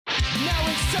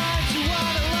it's time to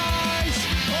analyze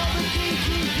all the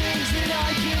geeky things that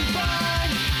I can find,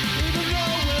 even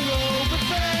though we're over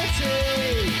 30.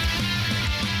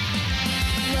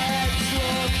 Let's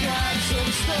look at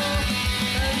some stuff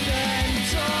and then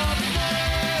talk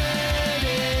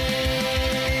nerdy.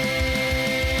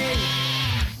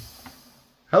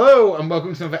 Hello and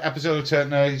welcome to another episode of Turn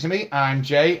Nerdy to Me. I'm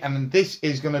Jay, and this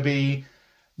is going to be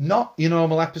not your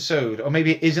normal episode, or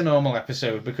maybe it is a normal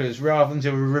episode, because rather than do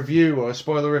a review or a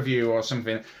spoiler review or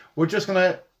something, we're just going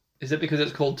to... Is it because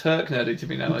it's called Turk Nerdy to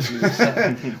me now? As you just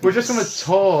said? We're just going to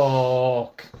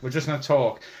talk. We're just going to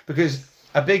talk. Because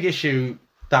a big issue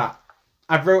that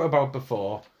I've wrote about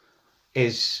before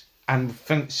is, and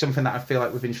something that I feel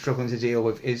like we've been struggling to deal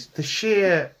with, is the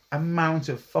sheer amount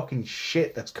of fucking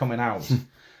shit that's coming out.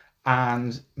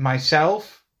 And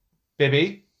myself,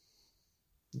 Bibby,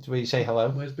 where you say hello?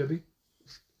 Where's Bibby?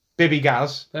 Bibby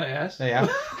Gaz. Oh, yes. There you are.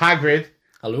 Hagrid.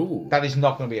 Hello. That is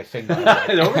not going to be a thing.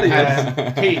 It already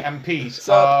is. Pete and Pete.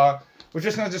 We're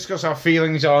just going to discuss our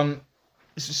feelings on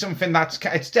something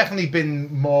it's definitely been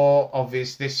more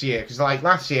obvious this year. Because like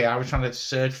last year, I was trying to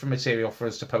search for material for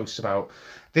us to post about.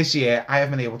 This year, I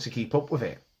haven't been able to keep up with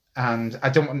it. And I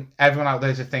don't want everyone out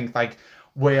there to think like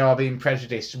we are being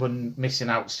prejudiced, we're missing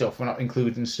out stuff, we're not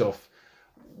including stuff.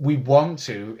 We want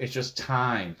to, it's just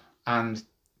time. And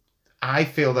I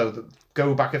feel, though, that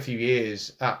go back a few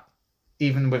years, that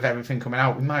even with everything coming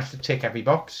out, we managed to tick every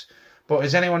box. But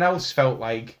has anyone else felt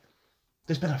like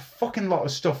there's been a fucking lot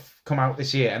of stuff come out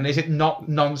this year, and is it not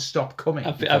non-stop coming?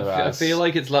 I feel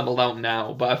like it's leveled out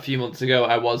now, but a few months ago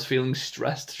I was feeling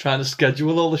stressed trying to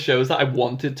schedule all the shows that I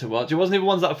wanted to watch. It wasn't even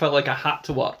ones that I felt like I had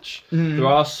to watch. There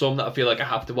are some that I feel like I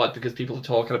have to watch because people are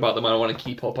talking about them and I want to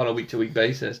keep up on a week-to-week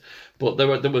basis. But there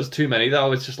was too many that I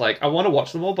was just like, I want to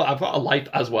watch them all, but I've got a life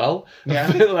as well. Yeah.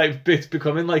 I feel like it's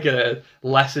becoming like a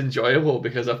less enjoyable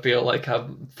because I feel like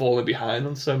I'm falling behind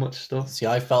on so much stuff. See,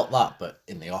 I felt that, but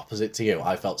in the opposite to you,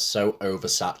 I felt so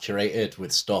oversaturated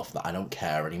with stuff that I don't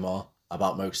care anymore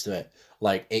about most of it.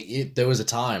 Like, there was a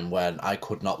time when I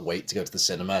could not wait to go to the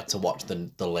cinema to watch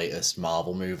the latest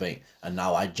Marvel movie, and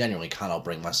now I genuinely cannot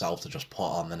bring myself to just put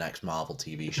on the next Marvel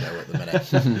TV show at the minute.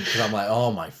 Because I'm like,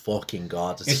 oh my fucking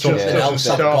God, there's It's something just else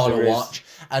I've stop. got to watch.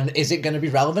 And is it going to be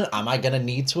relevant? Am I going to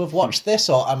need to have watched this,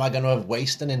 or am I going to have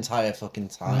wasted an entire fucking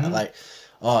time? Like,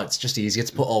 oh, it's just easier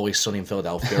to put Always Sunny in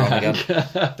Philadelphia on again.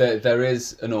 There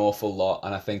is an awful lot,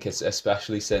 and I think it's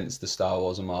especially since the Star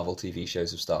Wars and Marvel TV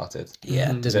shows have started.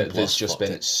 Yeah, Disney There's Plus just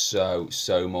fucked been it.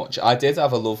 so much. I did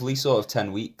have a lovely sort of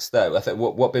 10 weeks though. I think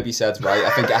what Bibby said's right. I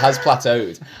think it has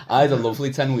plateaued. I had a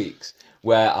lovely 10 weeks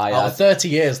where I Out had of 30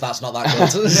 years, that's not that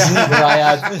good. where I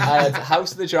had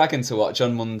House of the Dragon to watch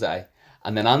on Monday,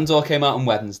 and then Andor came out on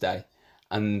Wednesday,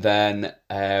 and then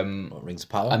Rings of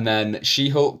Power. and then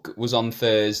She-Hulk was on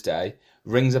Thursday.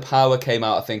 Rings of Power came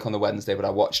out, I think, on the Wednesday, but I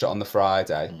watched it on the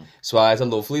Friday. So I had a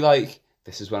lovely,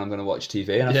 this is when I'm going to watch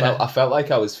TV. And I felt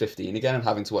like I was 15 again and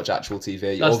having to watch actual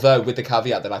TV. Although with the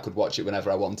caveat that I could watch it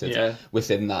whenever I wanted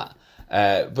within that.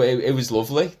 But it was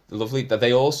lovely.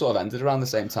 They all sort of ended around the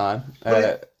same time.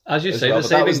 As you say, well, the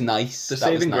that was saving, nice. the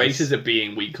That was saving nice. grace is it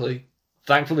being weekly.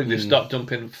 Thankfully, they've stopped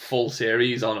dumping full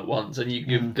series on at once, and you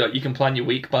can plan your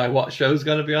week by what show's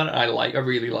going to be on it. I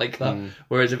really like that.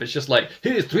 Whereas if it's just like,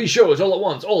 here's 3 shows all at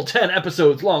once, all 10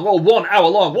 episodes long, all 1 hour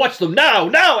long, watch them now,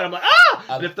 and I'm like,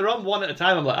 and if they're on one at a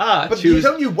time, I'm like, But choose.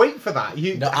 don't you wait for that?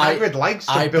 Hagrid likes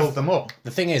to build them up.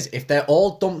 The thing is, if they're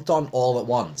all dumped on all at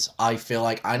once, I feel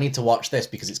like I need to watch this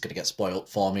because it's going to get spoiled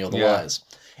for me otherwise.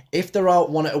 If they're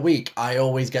out one at a week, I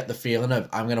always get the feeling of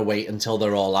I'm going to wait until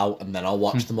they're all out and then I'll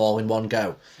watch them all in one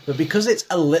go. But because it's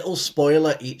a little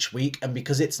spoiler each week and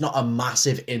because it's not a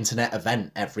massive internet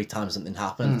event every time something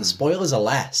happens, the spoilers are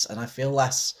less and I feel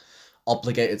less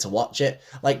obligated to watch it.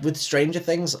 Like with Stranger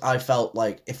Things, I felt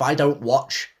like if I don't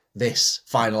watch this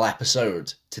final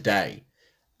episode today,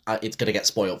 it's going to get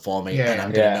spoiled for me and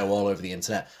I'm going to know all over the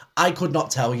internet. I could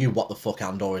not tell you what the fuck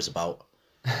Andor is about.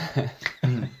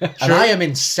 And I am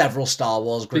in several Star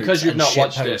Wars groups Because you've and not shit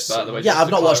watched posts. it, by the way. Yeah, just I've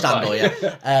to not watched clarify.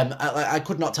 Andor yet. I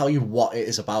could not tell you what it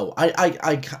is about.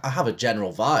 I have a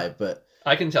general vibe, but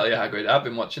I can tell you, Hagrid, I've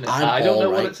been watching it. I'm I don't know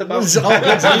all what right. it's about.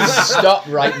 Please stop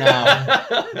right now.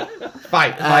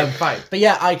 Fight. But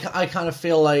yeah, I kind of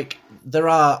feel like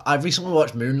I recently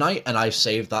watched Moon Knight and I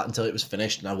saved that until it was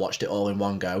finished and I watched it all in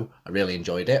one go. I really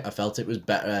enjoyed it. I felt it was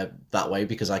better that way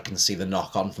because I can see the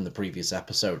knock on from the previous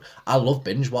episode. I love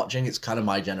binge watching. It's kind of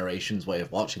my generation's way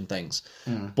of watching things.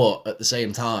 But at the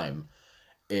same time,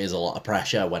 it is a lot of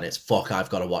pressure when it's, fuck, I've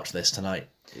got to watch this tonight.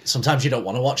 Sometimes you don't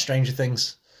want to watch Stranger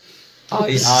Things.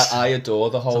 I adore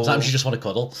the whole. Sometimes you just want to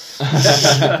cuddle.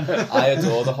 I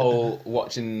adore the whole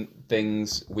watching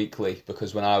things weekly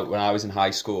because when I was in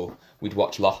high school, we'd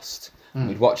watch Lost.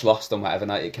 We'd watch Lost on whatever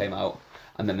night it came out,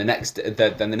 and then the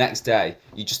next day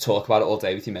you just talk about it all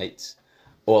day with your mates,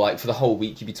 or like for the whole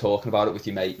week you'd be talking about it with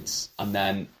your mates, and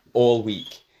then all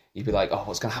week you'd be like, oh,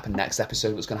 what's going to happen next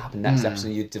episode? What's going to happen next episode?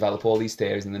 You'd develop all these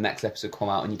theories, and the next episode come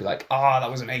out, and you'd be like, oh,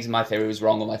 that was amazing. My theory was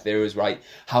wrong, or my theory was right.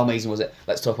 How amazing was it?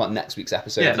 Let's talk about next week's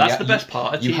episode. Yeah, And that's the best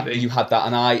part of TV. You had that,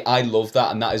 and I love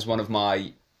that, and that is one of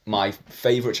my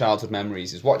favourite childhood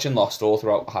memories is watching Lost all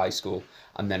throughout high school,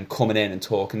 and then coming in and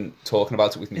talking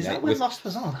about it with me. Is that when Lost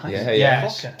was on? Yeah.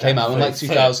 Yes. Came out in like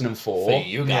 2004. For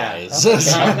you guys.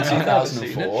 Came out in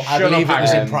 2004. I believe it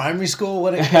was in primary school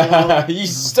when it came out. You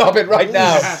stop it right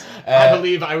now. I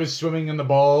believe I was swimming in the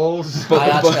balls.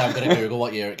 I'm going to Google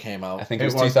what year it came out. I think it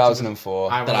was It was 2004.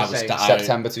 Then I was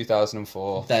September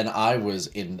 2004. Then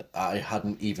I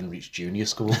hadn't even reached junior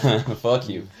school. Fuck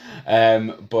you.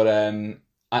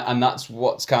 And that's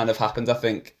what's kind of happened, I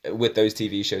think, with those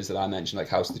TV shows that I mentioned, like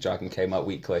House of the Dragon came out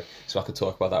weekly, so I could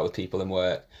talk about that with people in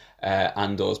work.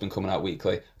 Andor's been coming out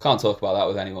weekly. Can't talk about that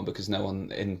with anyone because no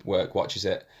one in work watches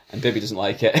it, and Bibby doesn't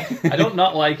like it. I don't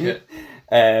not like it.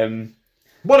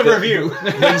 What a review!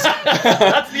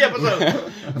 That's the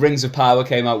episode. Rings of Power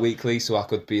came out weekly, so I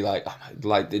could be like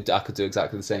I could do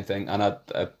exactly the same thing, and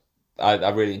I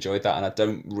really enjoyed that, and I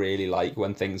don't really like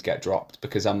when things get dropped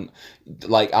because I'm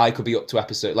like I could be up to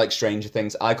episode like Stranger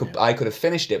Things. I could have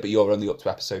finished it, but you're only up to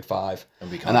episode 5,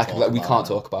 And we can't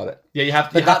talk about it. Yeah, you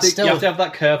have to have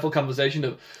that careful conversation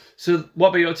of. So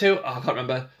what were you up to? Oh, I can't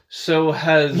remember. So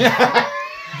has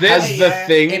Has the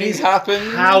thing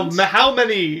happened? How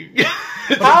many?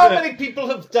 How many people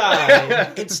have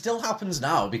died? It still happens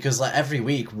now because like every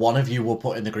week one of you will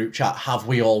put in the group chat, have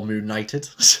we all moon knighted?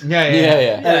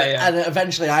 Yeah. And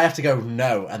eventually I have to go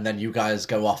no, and then you guys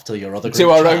go off to your other group To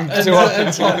our chat own- and, to our-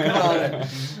 and talk about it.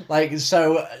 Like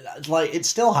so, like it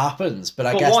still happens, but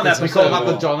I guess one there's We episode- call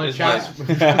that the Donna It's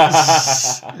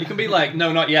chat. You can be like,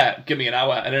 no, not yet. Give me an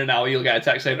hour, and in an hour you'll get a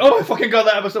text saying, "Oh, I fucking got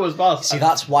that episode was boss." See,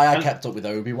 that's why I kept up with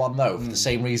Obi-Wan though, for the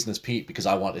same reason as Pete, because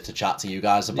I wanted to chat to you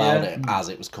guys about it as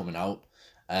it was coming out.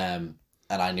 And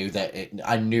I knew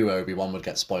I knew Obi-Wan would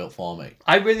get spoiled for me.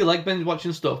 I really like binge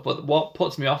watching stuff, but what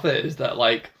puts me off it is that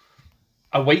like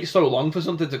I wait so long for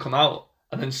something to come out,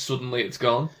 and then suddenly it's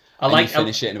gone. You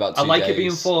finish it in about 2 I like days. it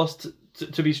being forced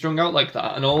to be strung out like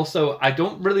that, and also I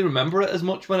don't really remember it as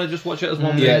much when I just watch it as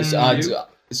one. Yes,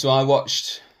 so I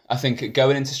watched. I think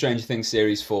going into Stranger Things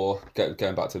series 4,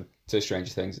 going back to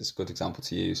Stranger Things, it's a good example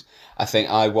to use. I think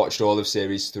I watched all of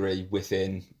series 3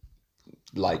 within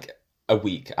like a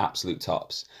week, absolute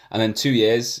tops, and then 2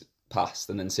 years passed,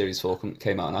 and then series 4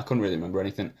 came out, and I couldn't really remember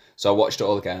anything. So I watched it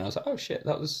all again, and I was like, "Oh shit,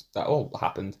 that all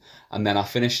happened." And then I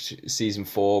finished season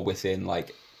 4 within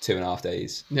like 2.5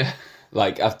 days. Yeah.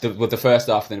 Like with the first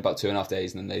half, then about 2.5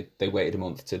 days, and then they waited a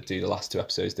month to do the last 2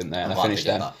 episodes, didn't they? And I finished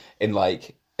them in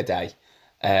like a day,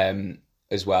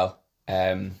 as well.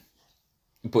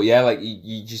 But yeah, like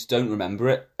you just don't remember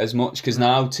it as much because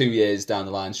now 2 years down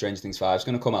the line, Stranger Things 5 is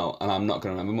going to come out, and I'm not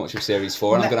going to remember much of series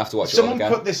 4, and I'm going to have to watch it all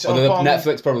again. Put this Although up on...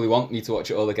 Netflix probably want me to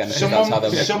watch it all again. Someone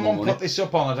put this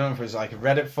up on, I don't know if it was like a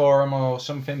Reddit forum or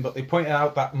something, but they pointed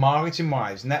out that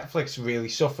marketing-wise, Netflix really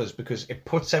suffers because it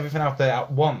puts everything out there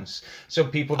at once, so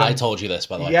people don't... I told you this,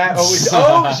 by the way. Yeah, it's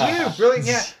you, brilliant,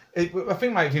 yeah. I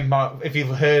think might even, if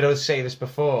you've heard us say this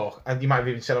before, and you might have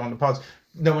even said it on the pods,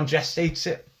 no one gestates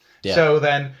it. Yeah. So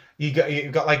then you've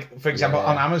got like, for example,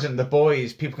 on Amazon, The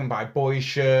Boys, people can buy boys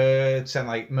shirts and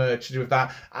like merch to do with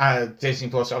that. Disney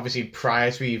Plus, obviously, prior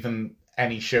to even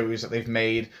any shows that they've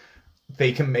made,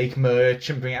 they can make merch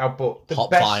and bring it out. But the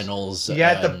Pop best, vinyls,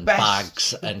 the best,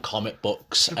 bags, and comic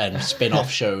books and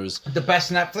spin-off shows. The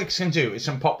best Netflix can do is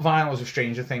some pop vinyls of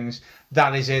Stranger Things.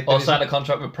 That is it. Or sign a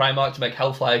contract with Primark to make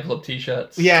Hellfire Club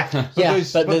t-shirts. Yeah,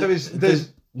 but there's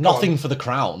nothing for the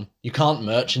Crown. You can't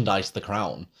merchandise the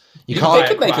Crown. They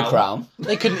could make a crown.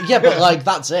 They could, but like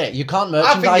that's it. You can't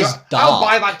merchandise Darth. I'll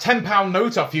buy that £10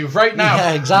 note off you right now.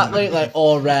 Yeah, exactly. Like,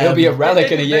 or it'll be a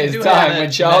relic in a year's time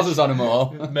when Charles is on them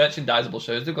all. Merchandisable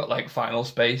shows. They've got like Final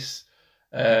Space,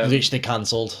 which they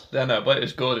cancelled. Yeah, no, but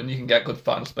it's good, and you can get good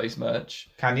Final Space merch.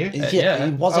 Can you?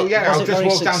 Yeah. I'll just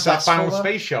walk down to that Final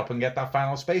Space shop and get that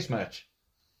Final Space merch.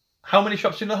 How many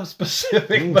shops do you know have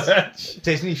specific merch?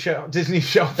 Disney shop.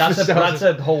 That's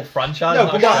a whole franchise.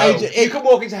 No, but you could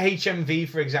walk into HMV,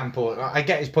 for example. I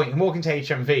get his point. You can walk into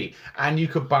HMV and you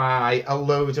could buy a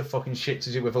load of fucking shit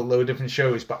to do with a load of different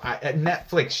shows. But at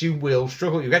Netflix, you will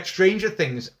struggle. You get Stranger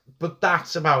Things, but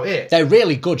that's about it. They're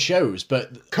really good shows,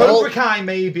 but Cobra Kai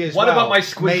maybe as well. What about my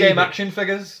Squid Game action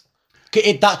figures?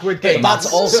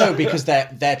 That's also because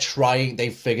they're trying.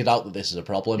 They've figured out that this is a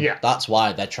problem. Yeah. That's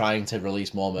why they're trying to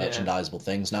release more merchandisable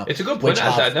things now. It's a good point.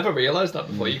 I'd never realised that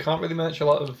before. You can't really merch a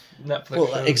lot of Netflix Well,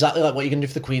 shows. exactly like what you're going to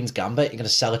do for the Queen's Gambit. You're going to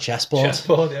sell a chessboard.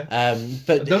 Chessboard, yeah.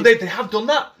 But No, they have done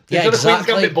that. They've done a Queen's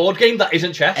Gambit board game that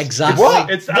isn't chess. Exactly. What?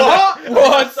 It's, What?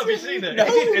 Have you seen it?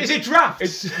 Is it draft?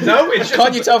 It's just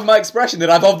Can't you tell from my expression that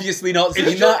I've obviously not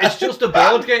seen that? It's just a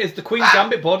board game. It's the Queen's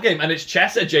Gambit board game, and it's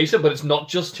chess adjacent, but it's not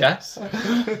just chess.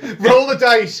 Roll the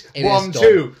dice. It 1, is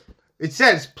 2. It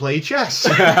says play chess.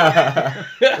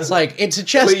 It's like it's a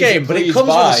chess Please- game, but it please comes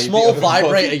with buy a small the other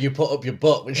vibrator you put up your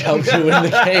butt, which helps you win the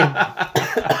game.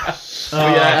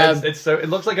 But yeah, it's so it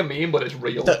looks like a meme, but it's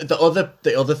real.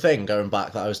 The other thing going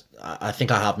back that I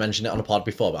think I have mentioned it on a pod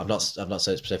before, but I've not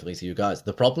said it specifically to you guys.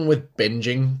 The problem with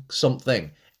binging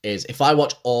something is if I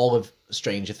watch all of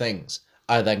Stranger Things,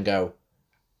 I then go,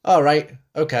 all right,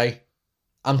 okay,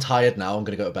 I'm tired now, I'm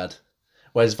gonna go to bed.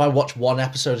 Whereas if I watch one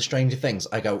episode of Stranger Things,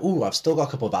 I go, ooh, I've still got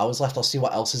a couple of hours left, I'll see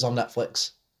what else is on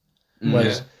Netflix.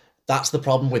 Whereas that's the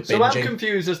problem with So binging. I'm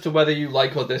confused as to whether you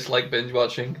like or dislike binge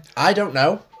watching. I don't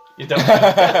know, You don't,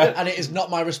 and it is not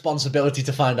my responsibility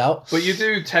to find out. but you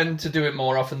do tend to do it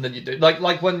more often than you do.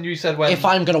 Like when you said when. If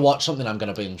I'm going to watch something, I'm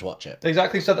going to binge watch it.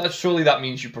 Exactly, so that surely that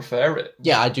means you prefer it.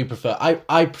 Yeah, I do prefer.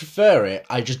 I prefer it.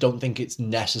 I just don't think it's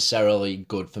necessarily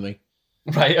good for me.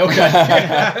 Right, okay.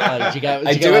 Like, do you get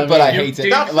I do you do get it, what but I mean? hate it.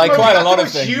 That's Like the quite a that's lot the of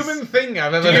most things. human thing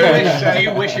I've ever do you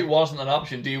heard. wish it wasn't an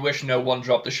option? Do you wish no one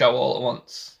dropped the show all at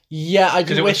once? Yeah, I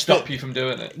Because do it would wish stop that. you from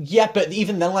doing it. Yeah, but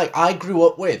even then, like I grew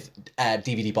up with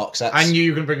DVD box sets. I knew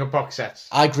you were going to bring up box sets.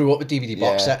 I grew up with DVD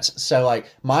box Yeah. sets, so like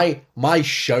my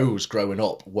shows growing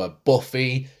up were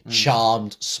Buffy,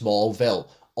 Charmed, Smallville.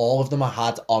 All of them I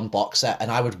had on box set,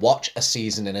 and I would watch a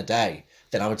season in a day.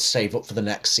 Then I would save up for the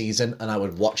next season, and I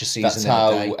would watch a season That's in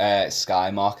a day. how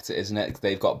Sky market it, isn't it?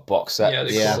 They've got box sets. Yeah,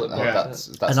 they Yeah. call it Yeah. box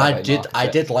set. That's And how I they did, market I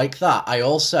it. did like that.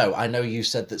 I know you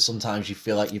said that sometimes you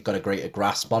feel like you've got a greater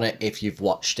grasp on it if you've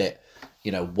watched it,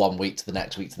 1 week to the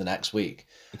next week to the next week.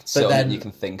 So then- you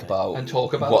can think about And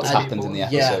talk about what's it to happened in the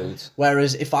people. episode.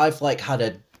 Whereas if I've had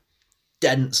a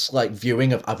dense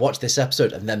viewing of I've watched this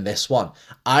episode and then this one,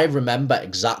 I remember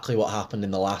exactly what happened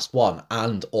in the last one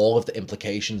and all of the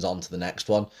implications onto the next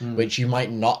one, which you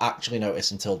might not actually notice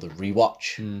until the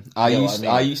rewatch. I You know used what I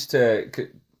mean? I used to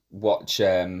watch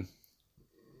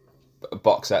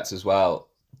box sets as well,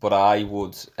 but I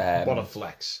would. What a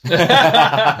flex. So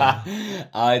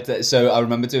I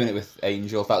remember doing it with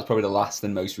Angel. That was probably the last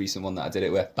and most recent one that I did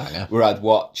it with. Banger. Where I'd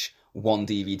watch one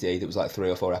DVD that was like 3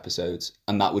 or 4 episodes,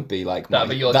 and that would be like That'd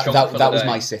be your chunk for the that was day.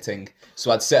 my sitting.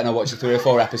 So I'd sit and I'd watch the 3 or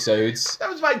 4 episodes. That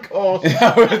was my course.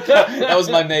 That was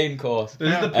my main course.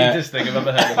 This is the Peters thing I've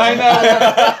ever heard of. I know.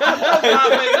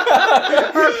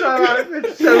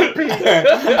 It's so Pete.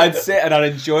 I'd sit and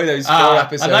I'd enjoy those 4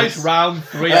 episodes. A nice round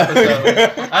 3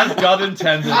 episodes. As God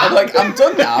intended. I'm like, I'm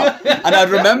done now. And I'd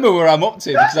remember where I'm up to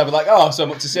because I'd be like, oh, so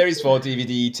I'm up to series 4,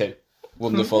 DVD 2.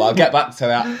 Wonderful. I'll get back to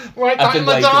that. Right at back a in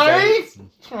the later diary. date.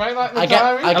 Right back in the I get-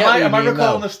 diary. I get- what you Am I mean,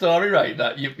 recalling though. the story right?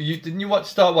 That you didn't you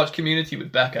watch Community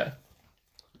with Becca?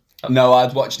 No,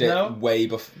 I'd watched it No? way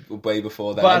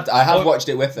before then. But- I have but- watched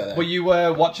it with her. Well, you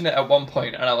were watching it at one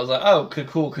point, and I was like, "Oh,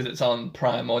 cool, because it's on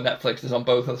Prime or Netflix. It's on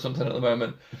both or something at the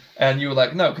moment." And you were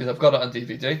like, "No, because I've got it on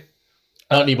DVD."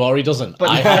 Not anymore, he doesn't. But-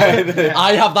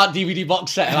 I have that DVD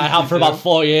box set and I have for about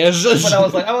 4 years. But I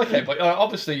was like, "Oh, okay." But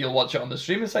obviously, you'll watch it on the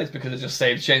streaming sites because it just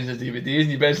saves changes DVDs,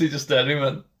 and you basically just stared at me and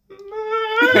went.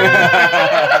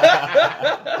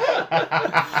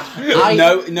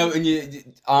 No, and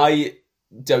I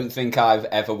don't think I've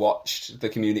ever watched the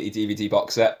Community DVD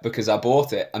box set because I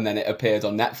bought it and then it appeared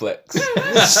on Netflix.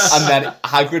 And then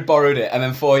Hagrid borrowed it, and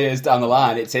then 4 years down the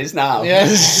line, it's his now.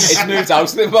 Yes. It's moved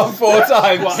house with him about 4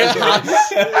 times.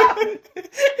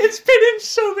 It's been in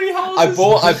so many houses.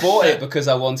 I bought it because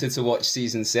I wanted to watch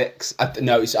season 6. I've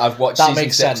watched That season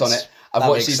makes 6 sense. on it. I've That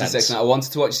watched makes season sense. 6 and I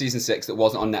wanted to watch season 6 that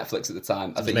wasn't on Netflix at the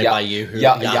time. I think made by Yahoo,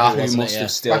 Yahoo wasn't must it? Yeah.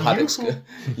 have still had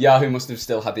Yahoo must have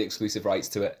still had the exclusive rights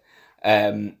to it.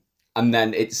 And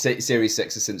then series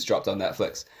 6 has since dropped on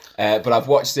Netflix. But I've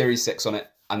watched series 6 on it,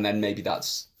 and then maybe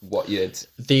that's what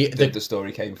the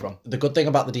story came from. The good thing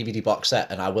about the DVD box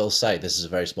set, and I will say this is a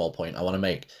very small point I want to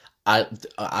make,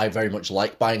 I very much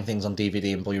like buying things on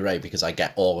DVD and Blu-ray because I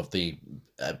get all of the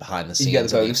behind the scenes, You get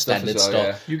the and bonus stuff extended as well,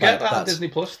 stuff. You get Like, that on that's- Disney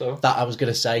Plus, though. That I was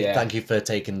going to say. Yeah. Thank you for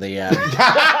taking the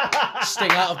sting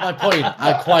out of my point.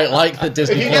 I quite like that If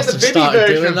Disney you get Plus the have video started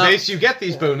version doing of that. this, you get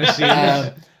these bonus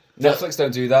scenes. Netflix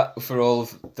don't do that for all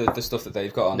of the stuff that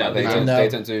they've got on. No, They no. don't. No. They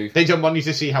don't do. They don't want you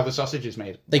to see how the sausage is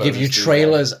made. They give you bonus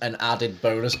trailers and added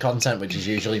bonus content, which is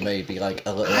usually maybe like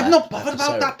a little. I'm not bothered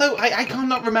episode. about that though. I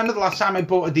cannot remember the last time I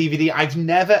bought a DVD. I've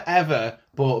never ever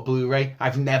bought a Blu-ray.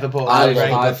 I've never bought a I've-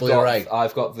 Blu-ray. I've- Blu-ray.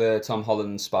 I've got the Tom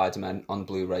Holland Spider-Man on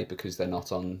Blu-ray because they're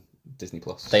not on Disney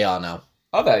Plus. They are now.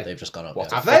 Are they? They've just gone up. What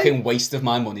yeah. a Have they? fucking waste of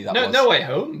my money that No, was. No Way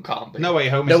Home can't be. No Way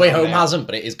Home. No is Way not Home there. hasn't,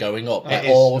 but it is going up. It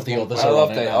All is. of the others I are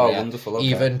love on it it. now, Oh, yeah. wonderful, okay.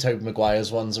 Even Tobey Maguire's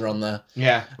ones are on there.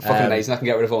 Yeah. Fucking amazing. I can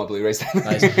get rid of all my Blu-rays then.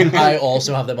 Nice. I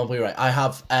also have them on Blu-ray. I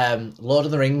have Lord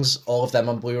of the Rings, all of them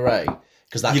on Blu-ray.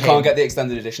 Because that You can't get the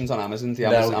extended editions on Amazon. The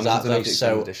Amazon, No, Amazon don't have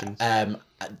exactly. the extended So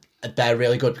editions. they're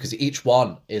really good because each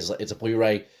one it's a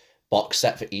Blu-ray box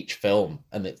set for each film,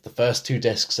 and it's the first 2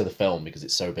 discs of the film because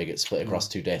it's so big it's split across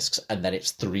 2 discs, and then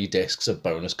it's 3 discs of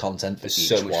bonus content for There's each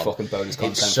so much one. fucking bonus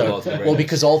content It's for so Lord of the Rings. well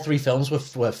because all 3 films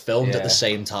were filmed at Yeah. the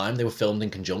same time. They were filmed in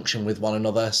conjunction with one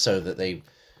another, so that they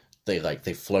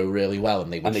flow really well,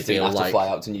 and they would and they feel didn't have like to fly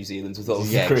out to New Zealand with all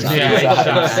yeah, the crew. exactly.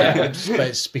 Yeah, exactly. But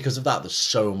it's because of that. There's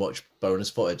so much bonus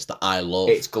footage that I love.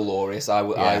 It's glorious. I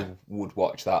would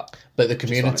watch that. But the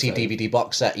community on its own. DVD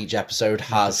box set, each episode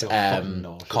has feel fucking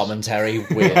nauseous. commentary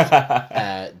with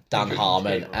Dan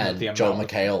Harmon McHale, and the Joel amount.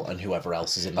 McHale and whoever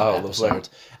else is in that Oh, lovely. episode.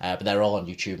 But they're all on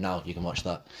YouTube now. You can watch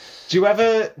that. Do you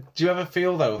ever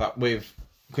feel though that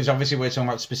because obviously we're talking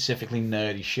about specifically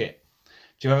nerdy shit.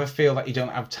 Do you ever feel that you don't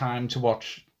have time to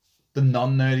watch the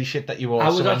non-nerdy shit that you also I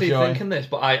was actually enjoy? thinking this,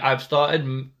 but I've started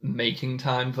making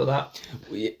time for that.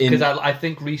 In, Because I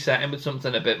think resetting with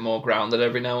something a bit more grounded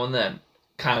every now and then,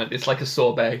 kind of, it's like a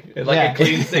sorbet. It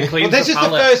cleans Well, this the is the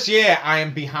palate. first year I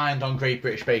am behind on Great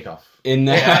British Bake Off.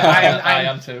 I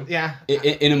am too. Yeah.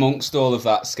 in amongst all of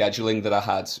that scheduling that I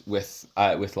had with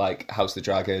like House of the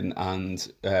Dragon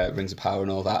and Rings of Power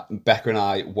and all that, Becca and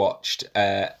I watched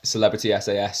Celebrity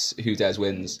SAS, Who Dares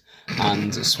Wins,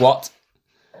 and SWAT,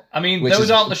 I mean, which those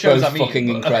is aren't the shows both I mean. fucking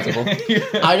but- incredible.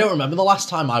 I don't remember the last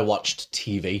time I watched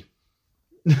TV.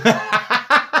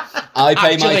 I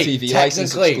pay my Actually, TV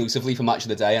license technically, exclusively for Match of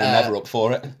the Day, and I'm never up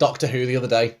for it. Doctor Who the other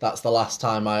day. That's the last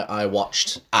time I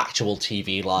watched actual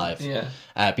TV live.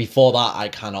 Yeah. Before that, I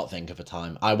cannot think of a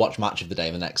time. I watch Match of the Day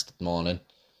the next morning.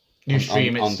 You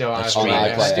stream it on- still. on I stream stream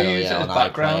it. it. Do you Yeah, use it as on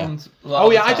background?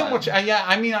 Oh yeah, I don't watch. Yeah,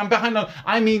 I mean, I'm behind on.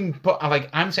 I mean, but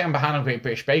I'm saying I'm behind on Great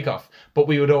British Bake Off, but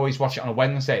we would always watch it on a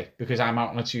Wednesday because I'm out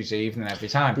on a Tuesday evening every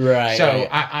time. Right, So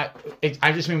right.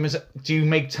 I just mean, do you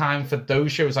make time for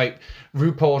those shows like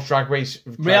RuPaul's Drag Race?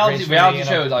 Reality you know?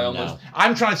 shows, I almost. No.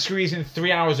 I'm trying to squeeze in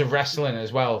 3 hours of wrestling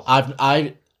as well.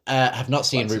 I have not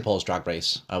seen RuPaul's Drag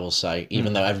Race, I will say,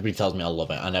 even though everybody tells me I love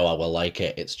it. I know I will like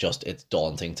it. It's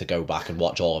daunting to go back and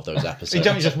watch all of those You episodes.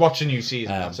 don't just watch a new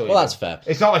season. That's all well, you that's do. fair.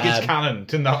 It's not like it's canon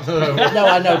to not. No,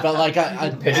 I know, but like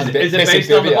Is it Piss and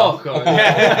based on the Bibby book?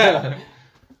 Or...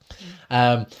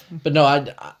 but no,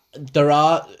 I there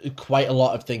are quite a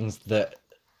lot of things that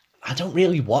I don't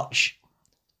really watch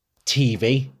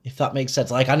TV, if that makes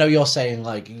sense. Like I know you're saying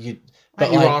like you.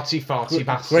 But you like, arty farty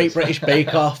bastards. Great British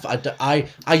Bake Off. I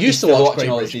used to Still watch watching Great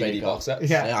all British these DVD Bake box Off.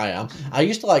 sets. Yeah. I am. I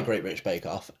used to like Great British Bake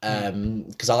Off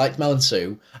because I liked Mel and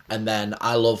Sue, and then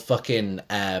I love fucking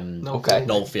Okay.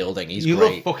 Noel Fielding. He's You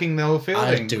great. love fucking Noel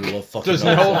Fielding. I do love fucking Does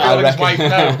Noel Noel Fielding. Fielding's wife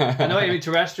know? I know what you mean.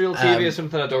 Terrestrial TV is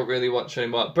something I don't really watch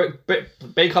anymore.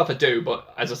 Bake Off I do,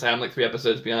 but as I say, I'm like 3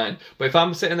 episodes behind. But if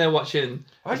I'm sitting there watching,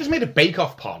 I just made a Bake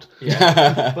Off pod.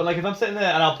 yeah. But like if I'm sitting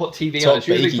there and I'll put TV Talk on, it's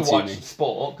usually bakey to to watch me.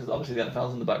 sport because obviously the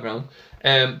NFL's in the background.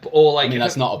 Or like I mean, if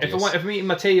that's not if obvious. I'm eating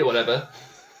my tea or whatever.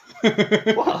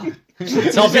 What?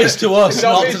 It's obvious to us, It's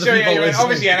not to obvious, the people listening.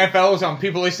 obviously NFL's on.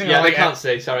 People listening Yeah, are they like, can't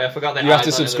see. Sorry, I forgot that. You have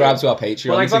to subscribe to our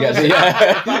Patreon like, to get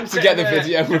if the I'm to get the sitting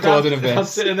video there- recording of if I'm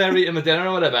this. sitting there eating my dinner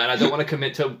or whatever, and I don't want to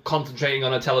commit to concentrating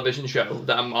on a television show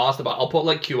that I'm asked about. I'll put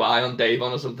like QI on Dave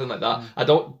on or something like that. I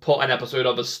don't put an episode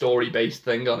of a story-based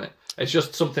thing on it. It's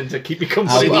just something to keep me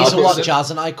company. See, Well, these are I'll what put- Jazz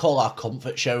and I call our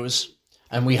comfort shows.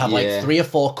 And we have like Yeah. 3 or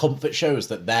 4 comfort shows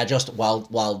that they're just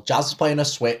while Jazz is playing a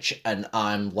Switch and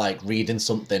I'm like reading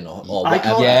something or I whatever.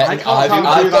 can't- Yeah, I can't I've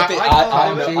do got that. the, I can't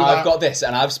I, do I've that. got this,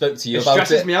 and I've spoke to you It about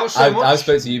stresses it. me out so I've much.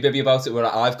 spoke to you, Bibby, about it. Where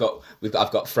I've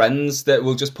got friends that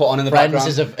will just put on in the Friends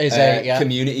background. is a yeah.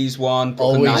 Communities one,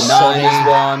 Brooklyn Always Nine-Nine is Sunny,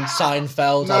 one.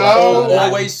 Seinfeld. No. I like all of them.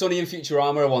 Always Sunny and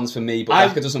Futurama are ones for me, but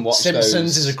Becca doesn't watch Simpsons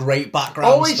those. is a great background.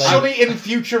 Always thing. Sunny in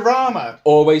Futurama.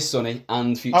 Always Sunny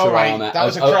and Futurama. Oh, right. That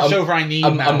was a crossover I needed.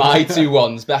 email. my two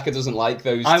ones. Becca doesn't like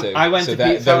those two. I went so to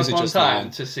Pete's those house are one just time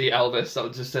mine. to see Elvis. That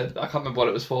was just I can't remember what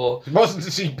it was for. It wasn't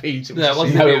to see Pete. It was No, it to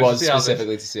wasn't see No, to it was see Elvis.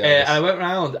 specifically to see And Elvis. I went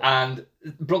round and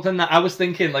Brooklyn. I was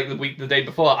thinking like the day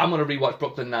before, I'm gonna rewatch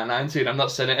Brooklyn Nine-Nine soon. I'm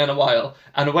not seen it in a while,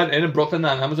 and I went in and Brooklyn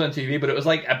Nine-Nine was on TV, but it was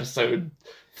like episode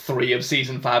 3 of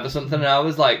season 5 or something, and I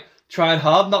was like trying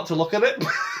hard not to look at it.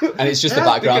 And it's just the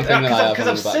background thing that I have Because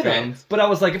on I've the seen background. it, but I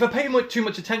was like, if I pay too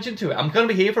much attention to it, I'm going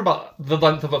to be here for about the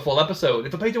length of a full episode.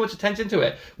 If I pay too much attention to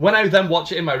it, when I then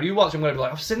watch it in my rewatch, I'm going to be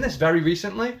like, I've seen this very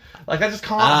recently. Like, I just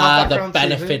can't have The background TV.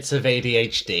 benefits of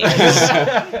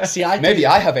ADHD. See, Maybe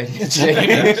I have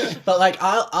ADHD. But like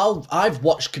I've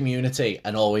watched Community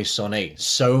and Always Sunny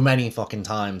so many fucking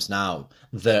times now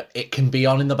that it can be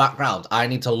on in the background. I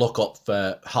need to look up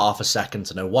for half a second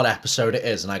to know what episode it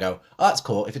is, and I go, oh, that's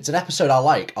cool. If it's an episode I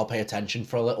like, I'll pay attention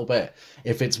for a little bit.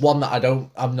 If it's one that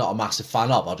I'm not a massive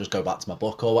fan of, I'll just go back to my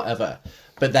book or whatever.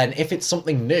 But then if it's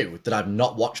something new that I've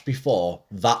not watched before,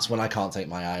 that's when I can't take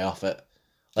my eye off it.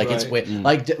 Like it's Right. weird.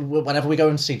 Like whenever we go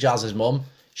and see Jazz's mum,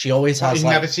 she always has You've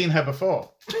like never seen her before.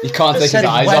 You can't take his said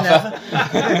eyes off her.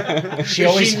 whenever. She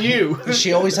always knew.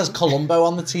 She always has Columbo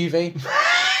on the TV.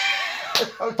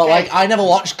 But like, I never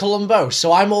watched Columbo,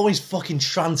 so I'm always fucking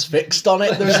transfixed on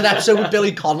it. There was an episode with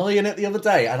Billy Connolly in it the other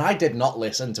day, and I did not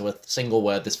listen to a single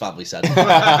word this family said. See,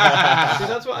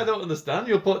 that's what I don't understand.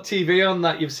 You'll put TV on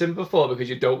that you've seen before because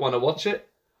you don't want to watch it.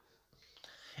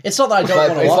 It's not that I don't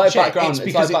want to It's watch like it. background. It's It's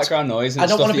because like background noise and I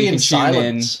don't stuff want to that be you in can tune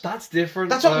in. silence. That's different.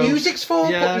 That's what though. music's for.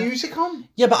 Yeah. Put music on.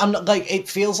 Yeah, but I'm not like. It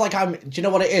feels like I'm. Do you know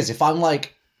what it is? If I'm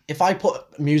like, if I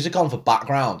put music on for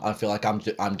background, I feel like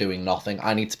I'm doing nothing.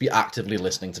 I need to be actively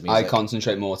listening to music. I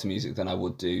concentrate more to music than I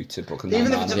would do to Brooklyn Even if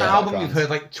Nine-Nine it's in an the album background. you've heard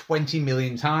like 20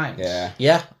 million times. Yeah.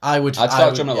 Yeah, I would. I'd I start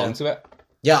would, drumming yeah. along to it.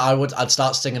 Yeah, I would. I'd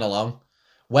start singing along.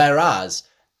 Whereas,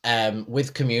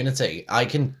 with Community, I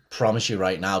can promise you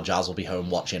right now, Jazz will be home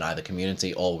watching either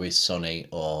Community, Always Sunny,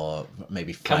 or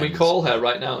maybe Can Friends. we call her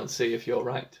right now and see if you're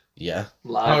right? Yeah. Oh,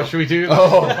 Live. should we do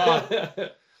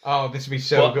that? Oh, this would be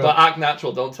so good. But act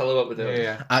natural. Don't tell her what we're doing.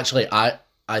 yeah. Actually, I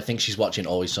think she's watching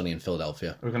Always Sunny in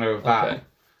Philadelphia. We're going to go with that. Okay.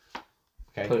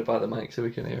 Okay. Put it by the mic so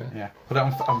we can hear it. Yeah. Put it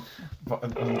on.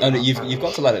 Oh, no, you've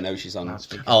got to let her know she's on.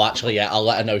 Oh, actually, yeah, I'll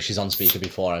let her know she's on speaker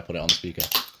before I put it on speaker.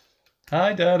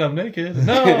 Hi, Dad. I'm naked.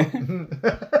 No.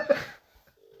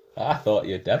 I thought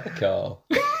you'd never call.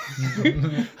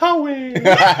 Howie.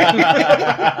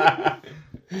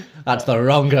 That's the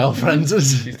wrong girlfriend.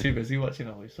 She's too busy watching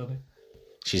Always Sunny.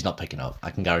 She's not picking up. I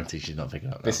can guarantee she's not picking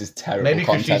up. This is terrible Maybe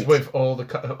because content. she's with all the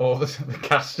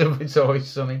cast of It's Always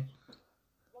Sunny.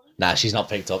 Nah, she's not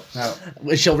picked up.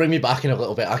 No. She'll ring me back in a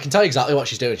little bit. I can tell you exactly what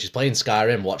she's doing. She's playing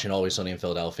Skyrim, watching Always Sunny in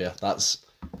Philadelphia. That's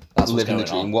what's Living going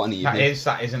the dream. on. What an evening.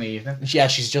 That is an evening. Yeah,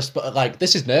 she's just but like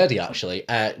this is nerdy actually.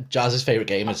 Jazz's favorite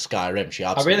game is Skyrim. She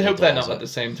I absolutely really hope they're adores not it. at the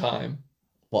same time.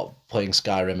 What, playing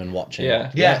Skyrim and watching? Yeah.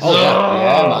 Yeah. Oh,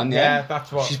 yeah. Yeah, man, yeah.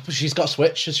 That's what. She's got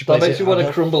Switch. So she That plays makes it. me want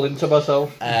to crumble into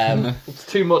myself. It's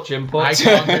too much input. I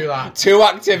can't do that. 2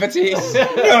 activities.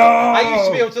 I used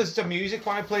to be able to listen to music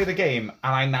while I play the game,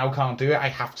 and I now can't do it. I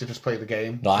have to just play the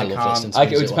game. No, I love can't. listening to It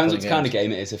music depends while what kind of playing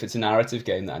game it is. If it's a narrative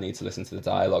game that I need to listen to the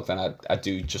dialogue, then I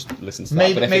do just listen to that.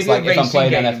 Maybe- but if maybe it's like a if I'm racing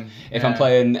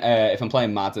playing game. if I'm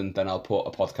playing Madden, then I'll put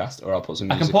a podcast or I'll put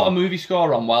some I music can put a on. movie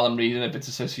score on while I'm reading if it's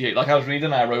associated. Like I was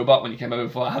reading iRobot when you came over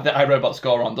before. I had the iRobot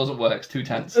score on. Doesn't work. It's too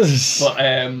tense. But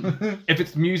if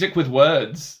it's music with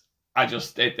words, I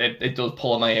just it does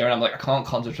pull on my ear, and I'm like I can't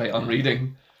concentrate on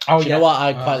reading. Oh, Do you know what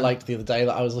I quite liked the other day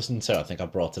that I was listening to? I think I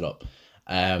brought it up.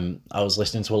 I was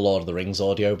listening to a Lord of the Rings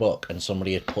audiobook and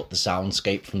somebody had put the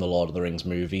soundscape from the Lord of the Rings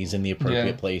movies in the appropriate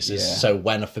Yeah. places. Yeah. So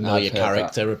when a familiar I've heard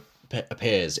character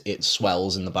appears, it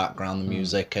swells in the background, the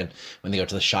music, and when they go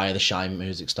to the Shire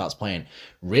music starts playing.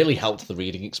 Really helped the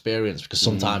reading experience because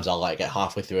sometimes I'll like get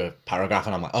halfway through a paragraph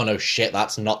and I'm like, oh no shit,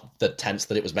 that's not the tense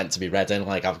that it was meant to be read in,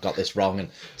 like I've got this wrong. And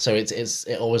so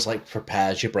it always like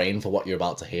prepares your brain for what you're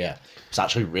about to hear. It's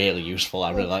actually really useful.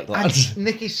 I really like that. And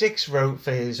Nicky Six wrote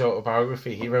for his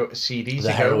autobiography. He wrote a CD.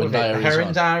 The Heroin Diaries Heroin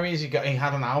one. Diaries. He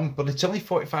had an album, but it's only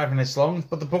 45 minutes long.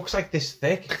 But the book's like this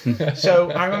thick. So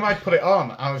I remember I put it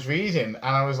on. I was reading, and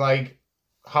I was like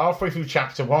halfway through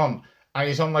chapter 1, and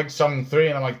he's on like song 3,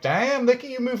 and I'm like, damn, Nicky,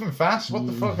 you're moving fast. What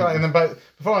the fuck? And then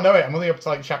before I know it, I'm only up to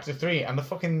like chapter 3, and the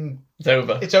fucking It's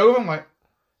over. it's over. I'm like,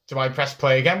 Do I press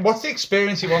play again? What's the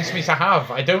experience he wants me to have?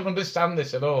 I don't understand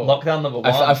this at all. Lockdown number 1.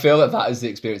 I feel that is the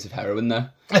experience of heroin, though.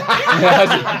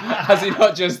 has he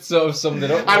not just sort of summed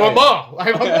it up? I want more.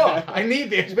 I need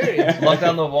the experience.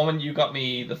 Lockdown number 1, when you got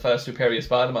me the first Superior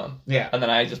Spider-Man. Yeah. And then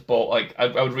I just bought, like, I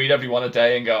would read every one a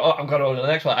day and go, oh, I'm going to order the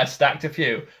next one. I stacked a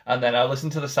few. And then I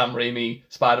listened to the Sam Raimi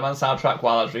Spider-Man soundtrack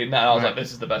while I was reading that. And I was like,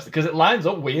 this is the best. Because it lines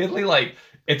up weirdly, like,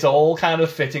 it's all kind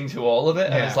of fitting to all of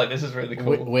it. And it's like, this is really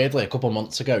cool. Weirdly, a couple of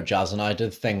months ago, Jazz and I did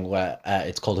a thing where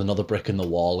it's called Another Brick in the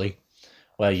Wall-E,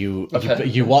 where you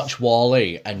watch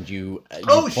Wall-E and you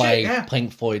play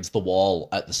Pink Floyd's The Wall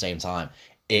at the same time.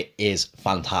 It is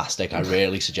fantastic. I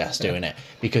really suggest doing it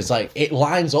because like it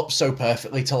lines up so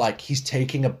perfectly to like he's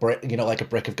taking a brick, like a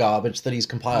brick of garbage that he's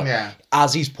compiled. Yeah.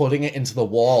 As he's putting it into the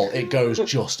wall, it goes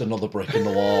just another brick in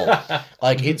the wall.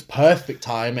 Like it's perfect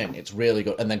timing. It's really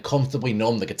good. And then Comfortably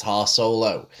Numb, the guitar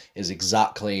solo is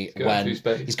exactly when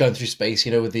he's going through space,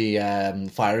 with the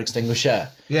fire extinguisher.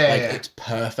 Yeah, It's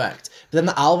perfect. But then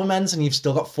the album ends and you've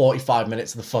still got 45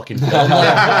 minutes of the fucking film.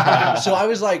 So I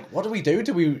was like, what do we do?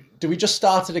 Do we just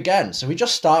start it again? So we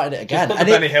just started it again, and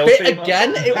it fit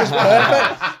again. It was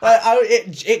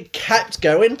perfect. It kept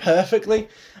going perfectly.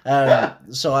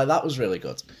 So that was really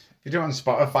good. If you do it on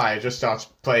Spotify, it just starts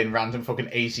playing random fucking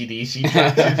AC/DC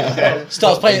tracks.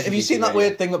 Starts playing. Have you seen that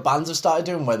weird thing that bands have started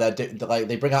doing, where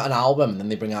they bring out an album and then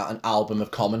they bring out an album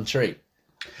of commentary?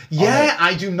 Yeah,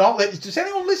 I do not. Does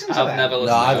anyone listen to that?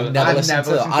 I've never listened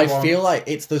to that. one. I feel like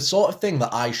it's the sort of thing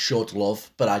that I should love,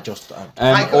 but I just...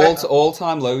 All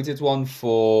Time Loaded one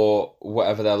for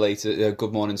whatever their later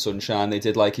Good Morning Sunshine. They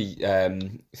did like 3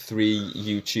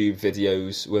 YouTube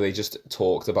videos where they just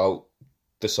talked about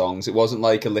the songs. It wasn't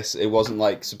like a list. It wasn't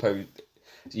like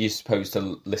you're supposed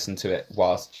to listen to it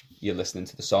whilst you're listening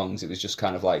to the songs. It was just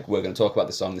kind of like, we're going to talk about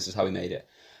the song. This is how we made it.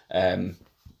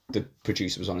 The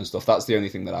producer was on and stuff. That's the only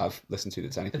thing that I've listened to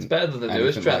that's anything. It's better than the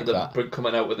newest track that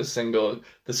coming out with a single,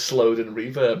 the slowed and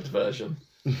reverbed version.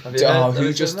 Have you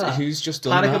who's just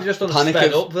done Panic that? have just done a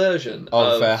sped up version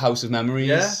of House of Memories.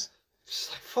 Yeah.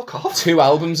 Just like, fuck off. 2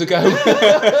 albums ago.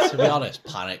 To be honest,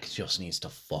 Panic just needs to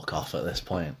fuck off at this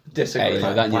point. Disagree.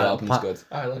 Hey, that new album's good.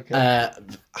 I like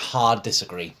it. Hard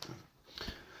disagree.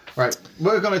 Right,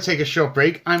 we're going to take a short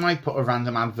break. I might put a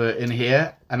random advert in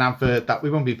here, an advert that we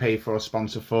won't be paid for or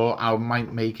sponsored for. I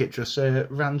might make it just a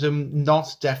random,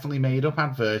 not definitely made up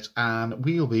advert, and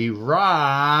we'll be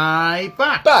right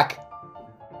back.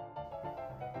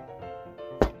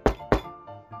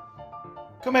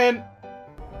 Come in.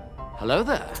 Hello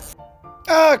there.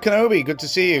 Ah, Kenobi, good to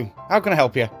see you. How can I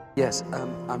help you? Yes,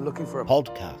 I'm looking for a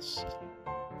Podcast.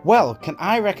 Well, can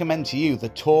I recommend to you the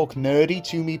Talk Nerdy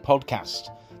to Me podcast?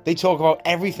 They talk about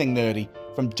everything nerdy,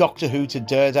 from Doctor Who to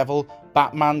Daredevil,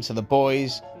 Batman to The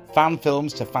Boys, fan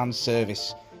films to fan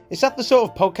service. Is that the sort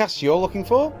of podcast you're looking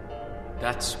for?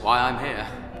 That's why I'm here.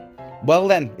 Well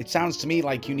then, it sounds to me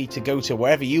like you need to go to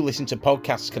wherever you listen to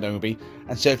podcasts, Kenobi,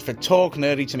 and search for Talk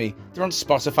Nerdy to Me. They're on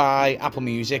Spotify, Apple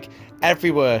Music,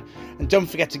 everywhere. And don't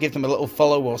forget to give them a little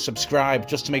follow or subscribe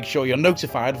just to make sure you're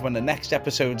notified when the next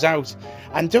episode's out.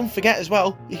 And don't forget as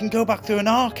well, you can go back through an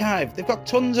archive. They've got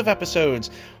tons of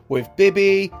episodes with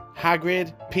Bibby,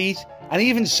 Hagrid, Pete, and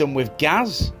even some with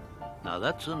Gaz. Now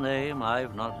that's a name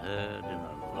I've not heard in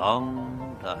a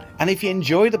long time. And if you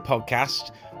enjoy the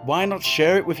podcast, why not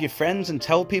share it with your friends and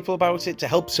tell people about it to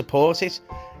help support it?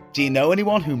 Do you know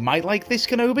anyone who might like this,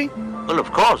 Kenobi? Well,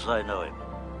 of course I know him.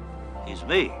 He's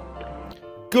me.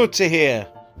 Good to hear.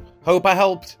 Hope I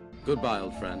helped. Goodbye,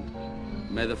 old friend.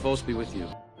 May the force be with you.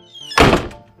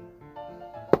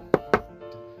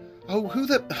 Oh, who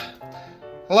the...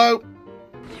 Hello?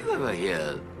 Did you ever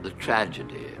hear the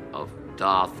tragedy of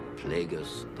Darth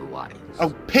Plagueis the Wise?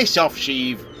 Oh, piss off,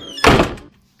 Sheev.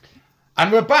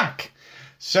 And we're back.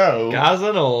 So... Gaz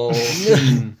and all.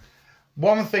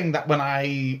 One thing that when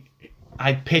I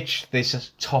pitched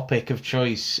this topic of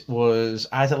choice was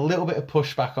I had a little bit of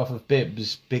pushback off of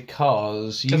Bibbs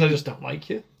because I just don't like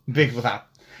you. Big with that.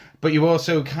 But you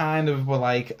also kind of were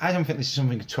like, I don't think this is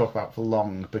something to talk about for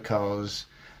long because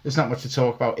there's not much to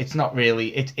talk about. It's not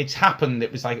really... It's happened.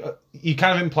 It was like... You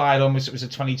kind of implied almost it was a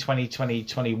 2020,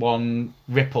 2021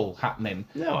 ripple happening.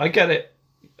 No, I get it.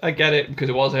 I get it, because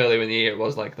it was earlier in the year, it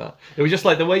was like that. It was just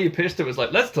like, the way you pitched it was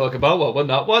like, let's talk about what we're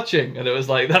not watching. And it was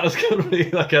like, that was going to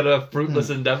be like a fruitless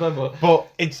endeavour. But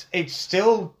it's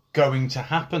still going to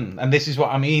happen. And this is what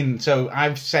I mean. So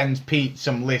I've sent Pete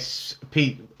some lists.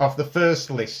 Pete, off the first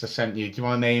list I sent you, do you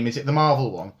want to name, is it the Marvel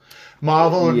one?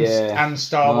 Marvel and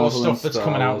Star Wars stuff that's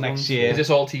coming out next year. Is this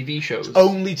all TV shows?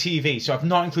 Only TV, so I've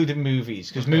not included movies,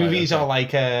 because movies are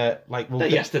like... They're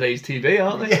yesterday's TV,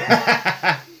 aren't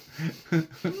they?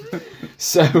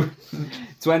 So,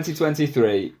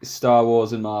 2023, Star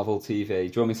Wars and Marvel TV. Do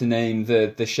you want me to name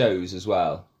the shows as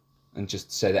well? And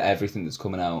just say that everything that's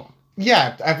coming out?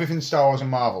 Yeah, everything Star Wars and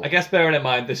Marvel. I guess bearing in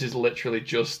mind this is literally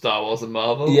just Star Wars and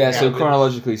Marvel. Yeah, so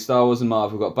chronologically, Star Wars and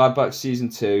Marvel. We've got Bad Batch Season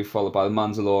 2, followed by The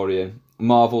Mandalorian,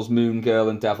 Marvel's Moon Girl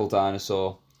and Devil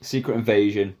Dinosaur, Secret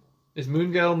Invasion. Is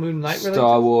Moon Girl, Moon Knight related?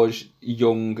 Star Wars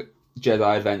Young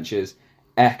Jedi Adventures,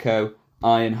 Echo,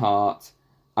 Ironheart,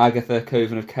 Agatha,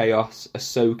 Coven of Chaos,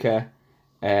 Ahsoka.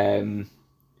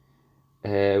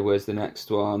 Where's the next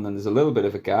one? Then there's a little bit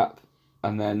of a gap.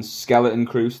 And then Skeleton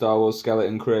Crew, Star Wars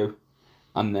Skeleton Crew.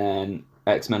 And then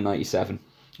X-Men 97.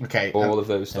 Okay. All of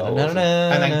those Star Wars. And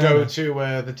then go to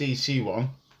the DC one.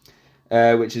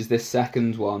 Which is this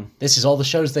second one. This is all the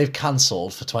shows they've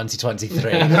cancelled for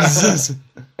 2023.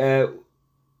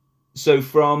 So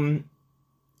from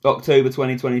October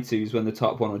 2022 is when the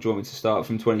top one, or do you want me to start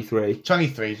from 23?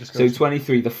 23, just go. So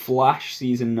 23, The Flash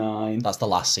Season 9. That's the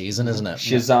last season, isn't it?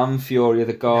 Shazam, Fury of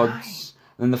the Gods.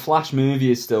 And then the Flash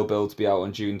movie is still billed to be out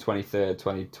on June 23rd,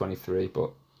 2023,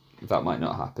 but that might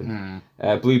not happen.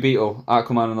 Blue Beetle,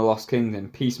 Aquaman and the Lost Kingdom,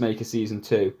 Peacemaker Season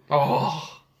 2.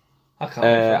 Oh, I can't.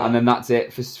 And then that's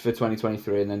it for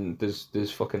 2023, and then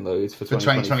there's fucking loads for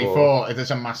 2024.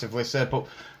 There's a massive list there, but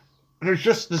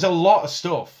there's a lot of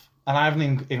stuff, and I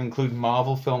haven't even included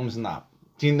Marvel films and that.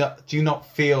 Do you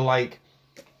not feel like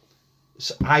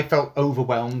I felt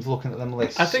overwhelmed looking at them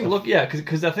lists? I think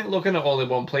because I think looking at all in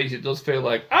one place, it does feel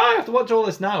like I have to watch all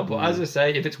this now. But as I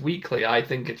say, if it's weekly, I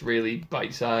think it's really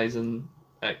bite size and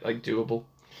like doable.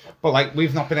 But like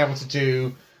we've not been able to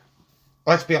do.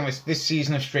 Let's be honest. This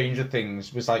season of Stranger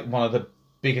Things was like one of the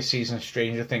biggest seasons of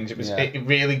Stranger Things. It was. It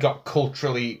really got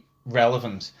culturally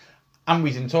relevant, and we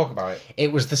didn't talk about it.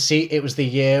 It was the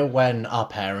year when our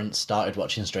parents started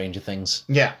watching Stranger Things.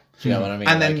 Yeah. Do you know what I mean?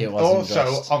 And like, then it wasn't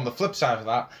also just... on the flip side of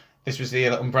that, this was the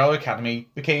year that Umbrella Academy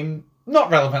became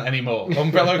not relevant anymore.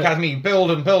 Umbrella Academy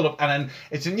build up, and then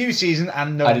it's a new season,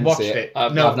 and no one watched it.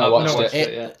 I've not watched it.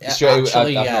 I've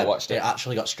not watched it. It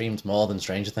actually got streamed more than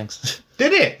Stranger Things.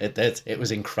 Did it? It did. It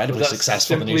was incredibly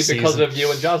successful. Simply the new because season. of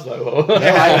you and Jazz, though.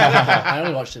 I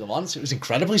only watched it once. It was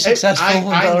incredibly successful.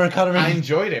 Umbrella Academy. I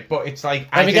enjoyed it, but it's like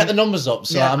Let me get the numbers up,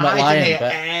 so I'm not lying. I didn't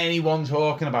hear anyone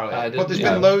talking about it. But there's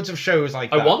yeah. been loads of shows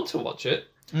like that. I want to watch it,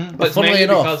 but it's funnily mainly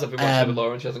enough, because I've been watching with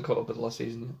Laura and she hasn't caught up with the last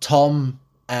season yet.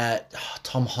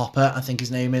 Tom Hopper, I think his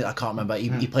name is. I can't remember.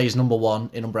 He plays number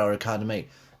 1 in Umbrella Academy.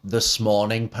 This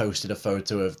morning posted a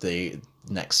photo of the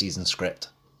next season script.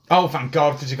 Oh, thank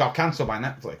God, because it got cancelled by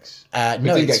Netflix.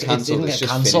 No, didn't it get cancelled. didn't get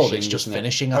cancelled. It's just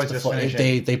finishing after just 4.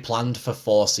 finishing. They planned for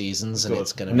 4 seasons, and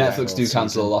it's going to Netflix do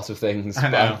cancel a lot of things. I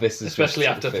know. But this is Especially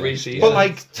just after 3 finish. seasons. But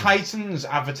like Titans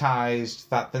advertised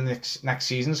that the next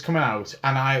season's coming out,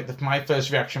 and my first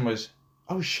reaction was,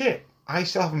 "Oh shit! I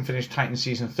still haven't finished Titans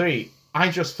season 3. I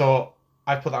just thought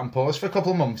I put that on pause for a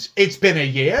couple of months. It's been a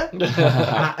year.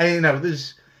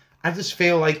 I just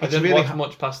feel like I it's didn't really watch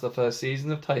much past the first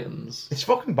season of Titans. It's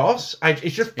fucking boss.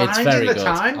 It's just It's finding very the good.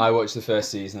 time. I watched the first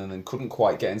season and then couldn't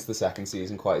quite get into the second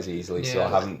season quite as easily, so I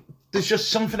haven't. There's just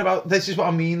something about this is what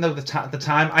I mean though. The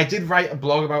time I did write a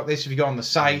blog about this. If you go on the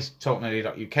site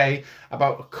talknerdy.uk,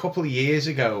 about a couple of years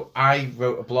ago, I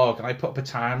wrote a blog and I put up a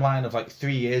timeline of like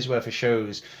 3 years worth of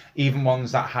shows, even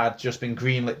ones that had just been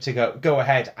greenlit to go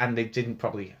ahead, and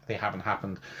they haven't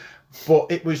happened. But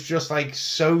it was just like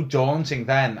so daunting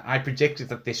then. I predicted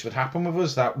that this would happen with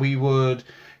us, that we would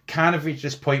kind of reach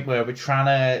this point where we're trying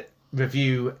to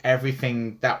review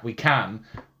everything that we can,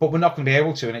 but we're not going to be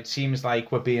able to, and it seems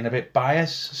like we're being a bit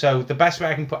biased. So the best way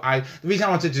I can the reason I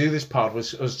wanted to do this pod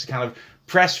was to kind of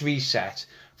press reset.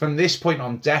 From this point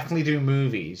on, definitely do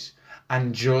movies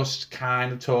and just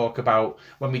kind of talk about,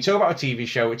 when we talk about a TV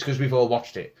show, it's because we've all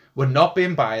watched it. We're not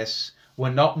being biased.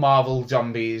 We're not Marvel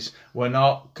zombies. We're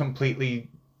not completely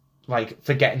like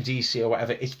forgetting DC or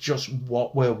whatever. It's just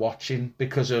what we're watching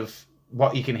because of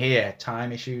what you can hear,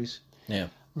 time issues. Yeah.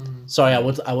 Sorry,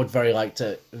 I would very like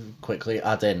to quickly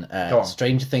add in. Go on.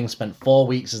 Stranger Things spent 4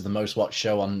 weeks as the most watched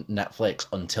show on Netflix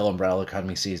until Umbrella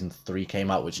Academy season 3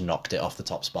 came out, which knocked it off the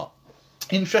top spot.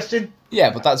 Interesting.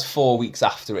 Yeah, but that's 4 weeks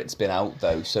after it's been out,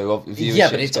 though. So viewership's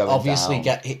Yeah, but it's going obviously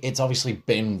down. it's obviously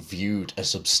been viewed a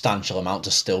substantial amount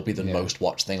to still be the most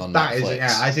watched thing on That Netflix. is,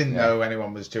 yeah. I didn't know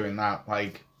anyone was doing that.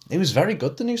 Like, It was very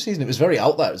good, the new season. It was very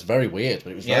out there. It was very weird,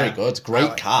 but it was very Yeah. good. Great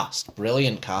like cast,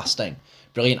 brilliant casting,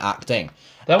 brilliant acting.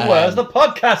 Then where's the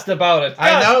podcast about it?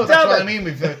 I know, God that's damn what it.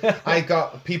 I mean. I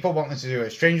got people wanting to do a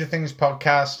Stranger Things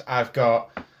podcast. I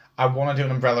want to do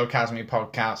an Umbrella Academy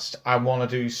podcast. I want to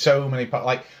do so many,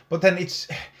 but then it's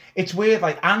weird.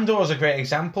 Like Andor's a great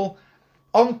example.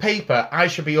 on paper, I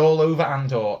should be all over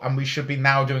Andor, and we should be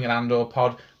now doing an Andor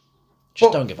pod.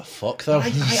 Just don't give a fuck, though.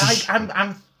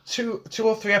 I'm two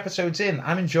or three episodes in.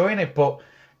 I'm enjoying it, but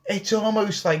it's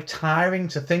almost like tiring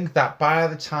to think that by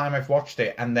the time I've watched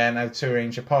it and then I've to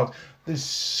arrange a pod, there's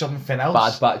something else.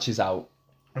 Bad Batch is out.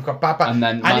 I've got Bad Batch. And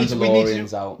then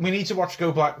Mandalorian's out. We need to watch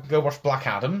go watch Black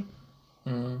Adam.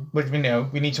 Which we know.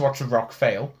 We need to watch The Rock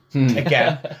fail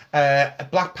again.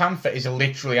 Black Panther is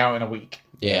literally out in a week.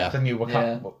 Yeah. The new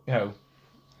Wakanda, you know.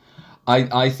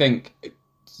 I think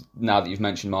now that you've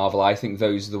mentioned Marvel, I think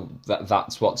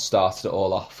that's what started it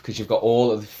all off, because you've got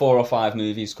all of the 4 or 5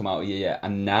 movies come out a year,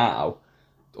 and now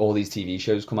all these TV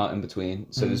shows come out in between.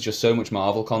 So there's just so much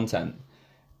Marvel content,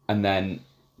 and then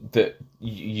that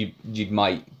you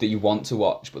want to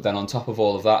watch, but then on top of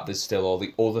all of that, there's still all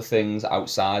the other things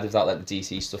outside of that, like the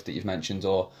DC stuff that you've mentioned,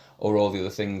 or all the other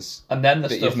things. And then the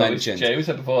that stuff you've that mentioned. Jay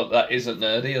said before that isn't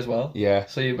nerdy as well. Yeah.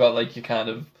 So you've got like your kind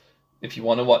of, if you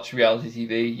want to watch reality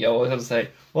TV, you always have to say,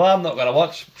 well, I'm not going to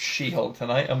watch She-Hulk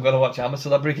tonight. I'm going to watch I'm a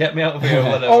Celebrity, Get Me Out of Here,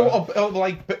 or whatever.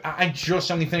 Like, I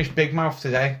just only finished Big Mouth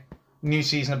today. New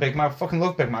season of Big Mouth. Fucking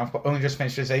love Big Mouth, but only just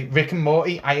finished it today. Rick and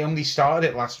Morty, I only started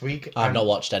it last week. I've not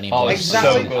watched any of Oh, them.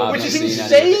 Exactly, so good. which is I haven't seen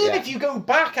insane. any of it yet. If you go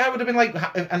back, I would have been like,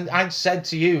 and I'd said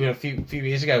to you a few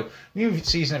years ago, new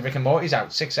season of Rick and Morty's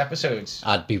out, 6 episodes.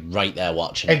 I'd be right there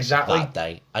watching Exactly. it that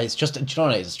day. It's just, do you know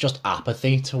what it is? It's just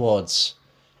apathy towards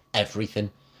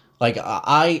everything. Like,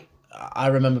 I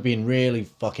remember being really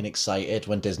fucking excited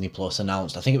when Disney Plus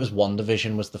announced, I think it was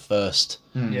WandaVision was the first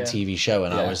TV show,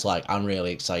 and I was like, I'm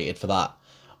really excited for that.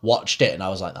 Watched it, and I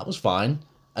was like, that was fine.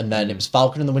 And then it was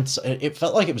Falcon and the Winter. It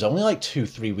felt like it was only like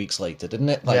 2-3 weeks later, didn't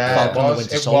it? Like Falcon and the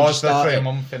Winter Soldier It was started, a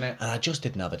month in it. and I just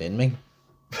didn't have it in me.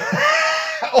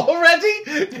 Already?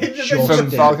 Sure From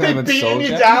did. Falcon and They're Winter beating you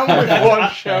Soldier. down with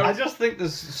one show. I just think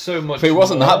there's so much. But it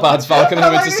wasn't that bad, Falcon and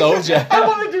the Winter Soldier.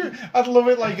 I'd love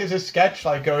it like as a sketch,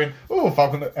 like going, oh,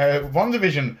 Falcon,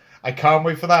 WandaVision, I can't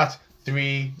wait for that.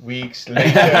 3 weeks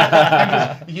later,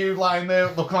 and just you lying there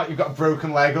looking like you've got a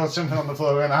broken leg or something on the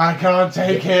floor, and I can't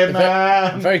take it,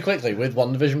 man. Very quickly, with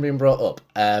WandaVision being brought up,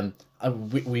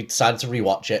 we decided to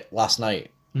rewatch it last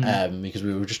night. Because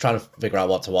we were just trying to figure out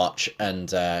what to watch,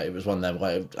 and it was one of them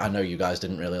where I know you guys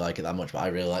didn't really like it that much, but I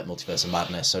really like Multiverse of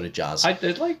Madness. So did Jazz. I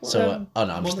did like. So oh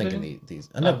no, I'm just WandaVision? thinking these.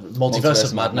 I know Multiverse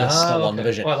of Madness, not okay.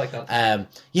 WandaVision. Oh, I like that.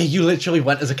 Yeah, you literally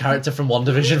went as a character from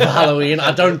WandaVision for Halloween.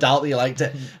 I don't doubt that you liked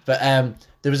it, but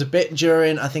there was a bit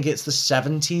during, I think it's the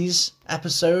 70s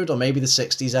episode or maybe the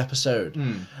 60s episode,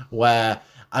 where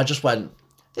I just went,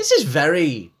 "This is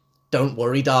very Don't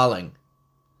Worry, Darling."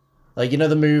 Like, you know,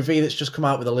 the movie that's just come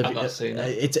out with Olivia. I've not seen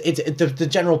it. It's the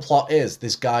general plot is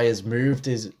this guy has moved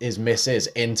his missus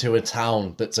into a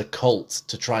town that's a cult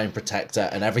to try and protect her,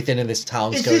 and everything in this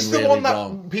town's Is going this the really one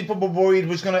wrong. that people were worried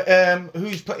was going to,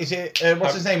 is it,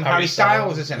 what's his name? Harry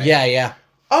Styles is in it? Yeah.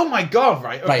 Oh my god,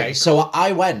 right, okay. Right, so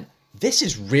I went, this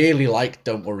is really like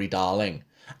Don't Worry, Darling.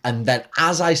 And then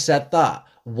as I said that,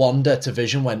 Wanda to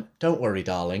Vision went, "Don't worry,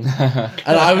 darling." And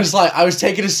I was like, I was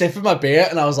taking a sip of my beer,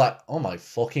 and I was like, oh my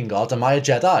fucking god, am I a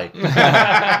Jedi?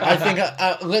 I think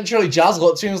literally Jazz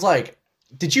looked at me and was like,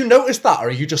 did you notice that, or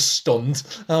are you just stunned?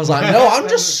 And I was like, no, I'm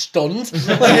just stunned.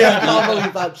 Like, I can't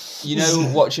believe that. You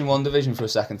know, watching WandaVision for a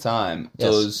second time,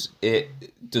 does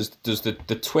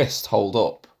the twist hold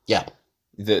up? Yeah.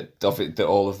 That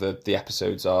all of the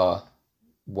episodes are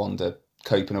Wanda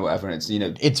coping or whatever, and it's, you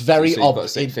know, it's very so you've got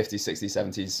 50s, 60s,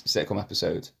 70s sitcom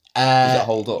episode. Does it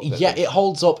hold up? Yeah, it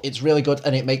holds up. It's really good,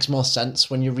 and it makes more sense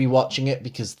when you're rewatching it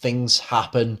because things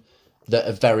happen that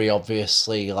are very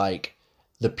obviously like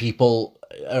the people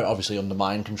are obviously under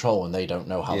mind control and they don't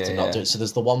know how to not do it. So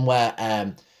there's the one where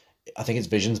I think it's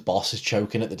Vision's boss is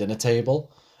choking at the dinner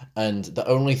table, and the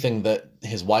only thing that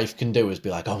his wife can do is be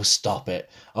like, "Oh, stop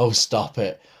it! Oh, stop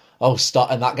it! Oh, stop!"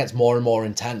 And that gets more and more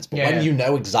intense. But when you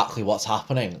know exactly what's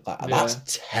happening,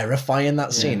 that's terrifying.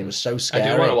 That scene, it was so scary.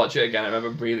 I do want to watch it again. I remember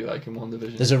really liking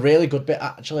WandaVision. There's a really good bit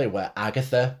actually where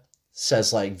Agatha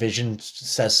says, like, Vision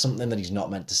says something that he's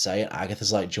not meant to say, and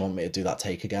Agatha's like, "Do you want me to do that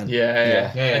take again?"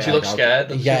 Yeah. And she looks scared.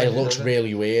 doesn't she, Yeah, when it she looks does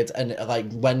really weird, and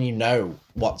like when you know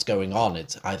what's going on,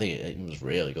 I think it was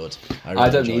really good. I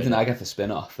really don't need enjoyed an it. Agatha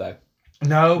spin-off though.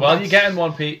 No. Well, you're getting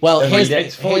one, Pete. Well,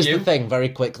 It's here's you. the thing, very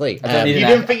quickly. I don't need You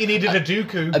an didn't think you needed a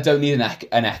Dooku. I don't need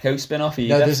an Echo spin-off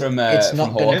either there's- from it's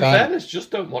not gonna Hawkeye. In fairness,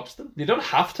 just don't watch them. You don't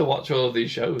have to watch all of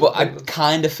these shows. But I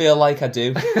kind of feel like I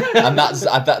do, and that's the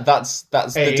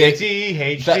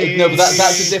ADHD. but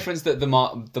that's the difference that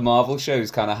the Marvel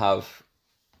shows kind of have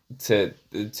to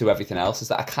everything else, is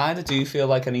that I kind of do feel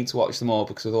like I need to watch them all,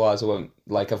 because otherwise I won't.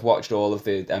 Like, I've watched all of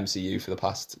the MCU for the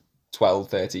past 12,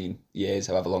 13 years,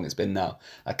 however long it's been now.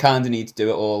 I kind of need to do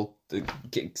it all,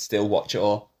 still watch it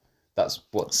all. That's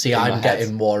what. See, I'm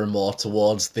getting more and more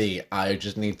towards I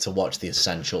just need to watch the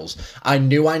essentials. I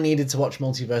knew I needed to watch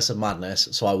Multiverse of Madness,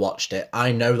 so I watched it.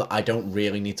 I know that I don't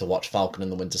really need to watch Falcon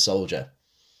and the Winter Soldier,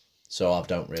 so I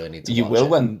don't really need to You watch will it.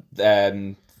 when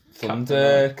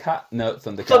Thundercats.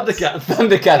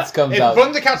 Thundercats comes If out.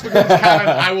 Thundercats becomes canon,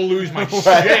 I will lose my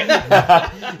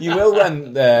shit. You will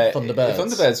when Thunderbirds.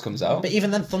 Thunderbirds comes out. But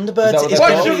even then, Is that Thunderbirds what is they're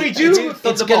What called? should we do?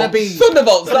 It's going to be...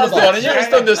 Thunderbolts, that's the one. I knew it was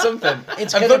Yeah. Thunder something.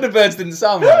 It's And gonna- Thunderbirds didn't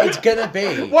sound right. It's going to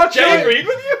be... What should Jay we agreed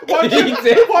with you. What He should,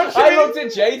 did. what should I we- looked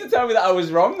at Jay to tell me that I was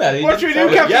wrong then. He what should we didn't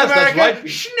do, tell me. Captain Yes, that's America? right.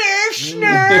 Sniff,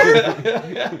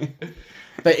 sniff.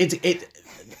 But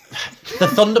the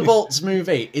Thunderbolts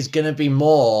movie is going to be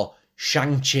more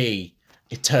Shang-Chi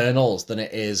Eternals than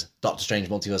it is Doctor Strange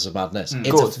Multiverse of Madness. It's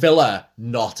Good. a filler,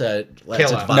 not a... let's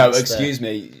Killer. advance No, the- excuse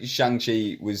me.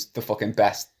 Shang-Chi was the fucking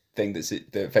best thing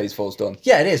that Phase 4's done.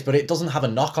 Yeah, it is, but it doesn't have a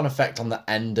knock-on effect on the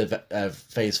end of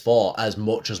Phase 4 as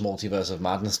much as Multiverse of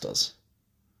Madness does.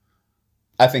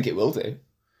 I think it will do.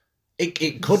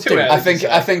 It could Too do. early.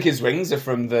 I think his rings are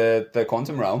from the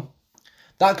quantum realm.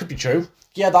 That could be true.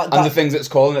 Yeah, that And the things that's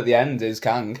calling at the end is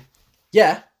Kang.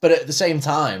 yeah, but at the same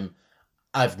time,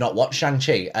 I've not watched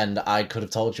Shang-Chi, and I could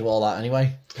have told you all that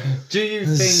anyway. Do you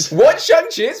think... What?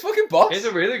 Shang-Chi? It's fucking boss. It's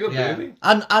a really good Yeah. movie.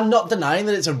 I'm not denying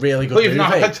that it's a really good But you've movie.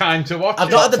 not had time to watch I've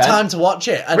it. not had the 10. time to watch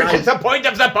it. And Which is the point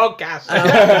of the podcast.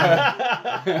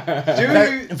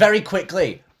 very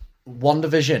quickly,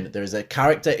 WandaVision. There is a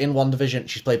character in WandaVision.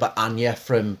 She's played by Anya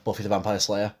from Buffy the Vampire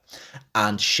Slayer,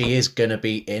 and she is gonna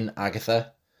be in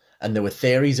Agatha. And there were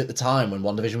theories at the time when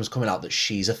WandaVision was coming out that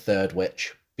she's a third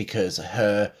witch because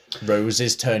her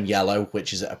roses turn yellow,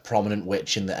 which is a prominent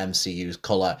witch in the MCU's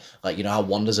colour. Like, you know how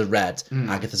Wanda's a red,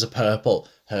 Agatha's a purple,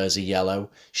 hers a yellow.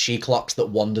 She clocks that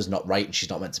Wanda's not right and she's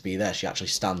not meant to be there. She actually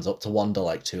stands up to Wanda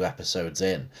like 2 episodes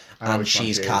in. And which one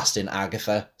she's she is? cast in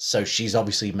Agatha, so she's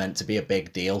obviously meant to be a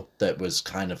big deal that was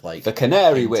kind of like... The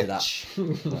Canary into Witch.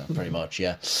 that. Well, pretty much,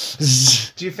 yeah.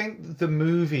 Do you think the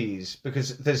movies,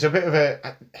 because there's a bit of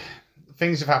a...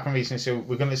 Things have happened recently, so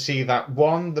we're going to see that,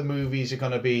 one, the movies are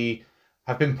going to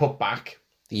have been put back.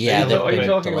 Yeah, they've Are you been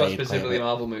talking about delayed quite a specifically bit.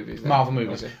 Marvel movies? then? Marvel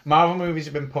movies. Okay. Marvel movies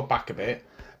have been put back a bit.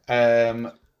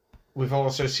 We've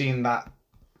also seen that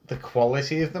the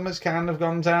quality of them has kind of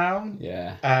gone down.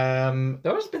 Yeah.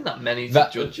 There hasn't been that many to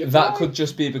That judge it that by. could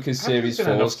just be because I think Series it's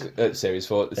been 4's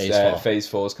enough Phase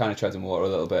 4's kind of treading water a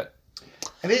little bit,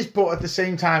 It is, but at the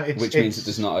same time, which means that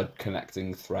there's not a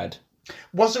connecting thread.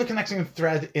 Was there a connecting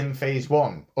thread in Phase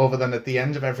 1, other than at the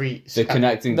end of every... The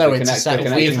connecting, No, the it's a connect, set- the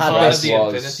we've connecting had Part this- thread of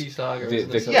the was Infinity Saga. the, isn't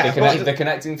the, it? So- Yeah, but- the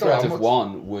connecting Go thread on, of what's-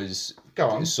 one was Go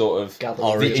on. sort of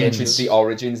Origins. the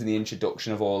origins and the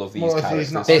introduction of all of these Well, if he's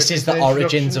characters. not- This is the The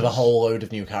origins of a introductions. whole load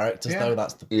of new characters, Yeah. though.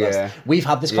 That's the Yeah. We've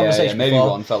had this Yeah, conversation maybe before.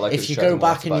 one felt like it if was you treading go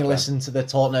back water and you back then. listen to the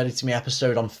Talk Nerdy to Me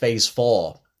episode on Phase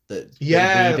 4 that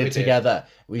Yeah, we we did did. together,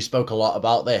 we spoke a lot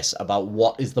about this, about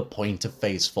what is the point of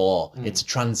Phase 4. It's a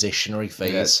transitionary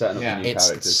phase. Yeah, it's setting up Yeah. the new It's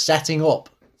characters. setting up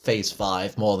Phase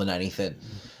 5 more than anything,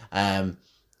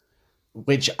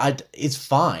 which is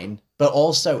fine, but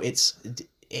also it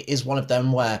is one of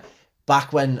them where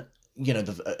back when, you know,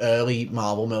 the early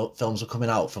Marvel films were coming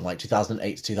out from like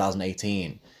 2008 to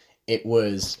 2018, it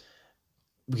was,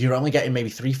 you're only getting maybe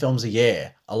 3 films a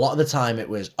year. A lot of the time it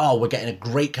was, oh, we're getting a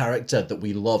great character that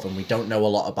we love and we don't know a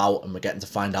lot about and we're getting to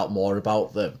find out more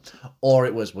about them. Or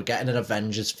it was, we're getting an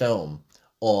Avengers film,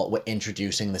 or we're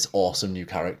introducing this awesome new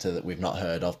character that we've not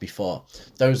heard of before.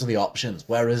 Those are the options.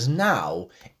 Whereas now,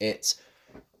 it's,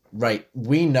 right,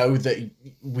 we know that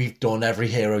we've done every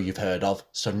hero you've heard of,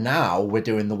 so now we're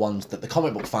doing the ones that the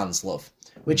comic book fans love,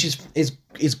 which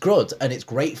is good, and it's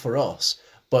great for us.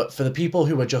 But for the people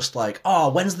who are just like, oh,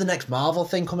 when's the next Marvel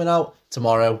thing coming out?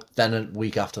 Tomorrow, then a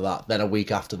week after that, then a week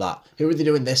after that. Who are they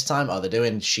doing this time? Oh, they're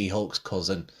doing She-Hulk's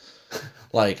cousin.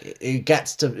 Like, it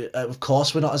gets to... Of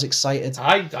course we're not as excited.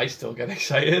 I still get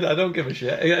excited. I don't give a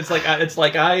shit.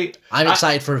 I'm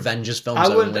excited for Avengers films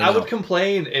I would only I would now.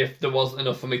 complain if there wasn't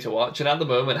enough for me to watch, and at the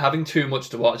moment having too much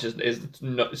to watch is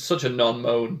such a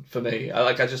non-moan for me. I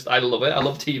love it. I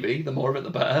love TV. The more of it, the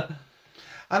better.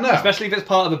 I know. Especially if it's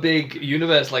part of a big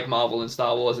universe like Marvel and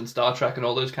Star Wars and Star Trek and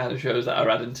all those kind of shows that are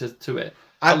adding to it.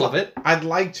 I love it. I'd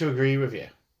like to agree with you,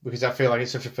 because I feel like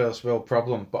it's such a first world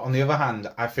problem. But on the other hand,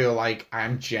 I feel like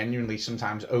I'm genuinely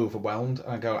sometimes overwhelmed.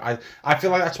 And I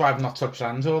feel like that's why I've not touched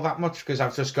Andor that much, because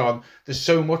I've just gone, there's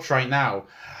so much right now.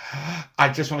 I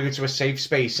just want to go to a safe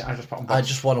space and I just put on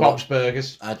Bob's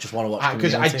Burgers. I just want to watch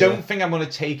Because I Community. don't think I'm going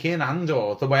to take in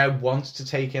Andor the way I want to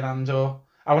take in Andor.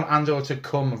 I want Andor to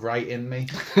come right in me.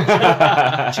 Do you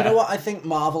know what I think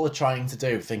Marvel are trying to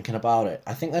do, thinking about it?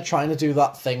 I think they're trying to do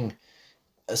that thing,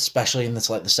 especially in this,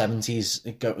 like, the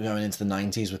 70s, going into the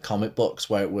 90s with comic books,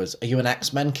 where it was, are you an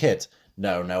X-Men kid?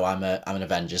 No, I'm an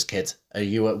Avengers kid.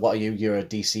 What are you? You're a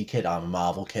DC kid. I'm a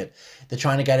Marvel kid. They're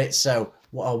trying to get it so,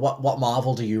 what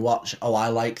Marvel do you watch? Oh, I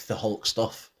like the Hulk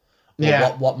stuff.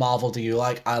 Yeah. What Marvel do you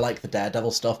like? I like the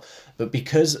Daredevil stuff. But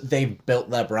because they've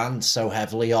built their brand so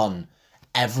heavily on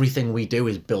everything we do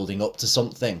is building up to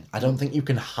something, I don't think you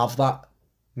can have that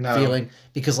feeling.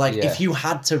 Because, like, if you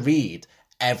had to read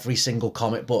every single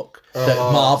comic book that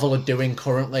Marvel are doing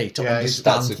currently to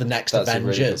understand the next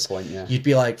Avengers, really good point, you'd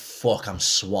be like, fuck, I'm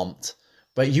swamped.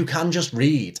 But you can just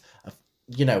read,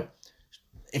 you know,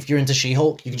 if you're into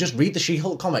She-Hulk, you can just read the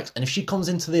She-Hulk comics, and if she comes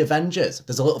into the Avengers,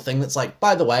 there's a little thing that's like,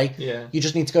 by the way, you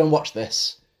just need to go and watch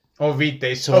this. Or read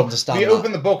this. To understand we that.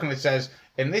 open the book and it says,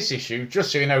 in this issue,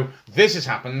 just so you know, this has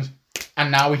happened,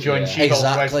 and now we join She-Hulk.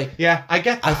 Exactly. Like, yeah, I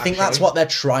get that. I think that's what they're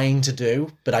trying to do,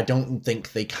 but I don't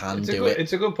think they can do it.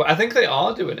 It's a good point. I think they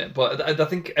are doing it, but I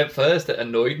think at first it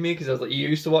annoyed me because I was like, you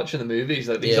used to watching the movies,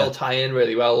 like these all tie in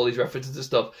really well, all these references to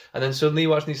stuff, and then suddenly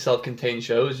you're watching these self-contained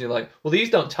shows, and you're like, well, these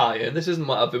don't tie in. This isn't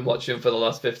what I've been watching for the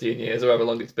last 15 years or however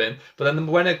long it's been. But then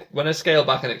when I scale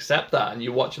back and accept that, and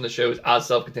you're watching the shows as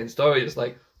self-contained stories, it's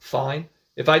like, fine.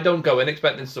 If I don't go in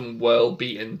expecting some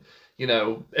world-beating, you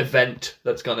know, event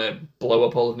that's gonna blow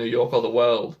up all of New York or the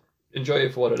world, enjoy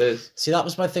it for what it is. See, that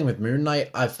was my thing with Moon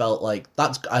Knight. I felt like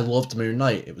I loved Moon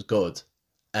Knight. It was good.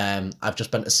 I've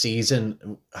just spent a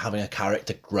season having a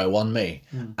character grow on me,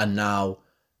 and now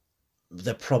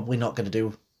they're probably not going to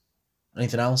do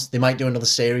anything else. They might do another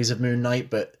series of Moon Knight,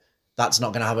 but that's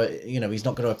not going to have he's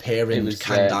not going to appear in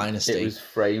Kang Dynasty. It was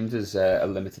framed as a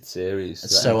limited series,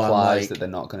 so that I'm implies like, that they're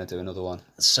not going to do another one.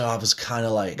 So I was kind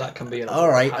of like, that can be all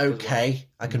right, hack as okay,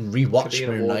 well. I can rewatch Could be an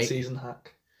Moon award Knight. season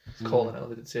hack. It's called an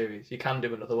limited series. You can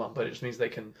do another one, but it just means they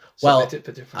can Well, submit it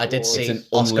for different I did awards. see It's an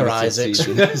Oscar unlimited Isaacs.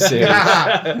 season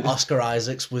series. Oscar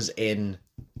Isaacs was in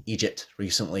Egypt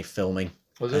recently filming.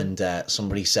 Was it? And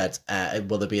somebody said,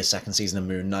 will there be a second season of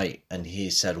Moon Knight? And he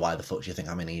said, why the fuck do you think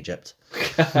I'm in Egypt?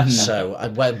 So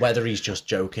whether he's just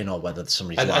joking or whether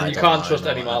somebody's And lied you can't online trust or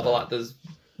any Marvel whatever. actor's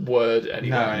word No,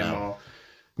 anymore. anymore.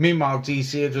 Meanwhile,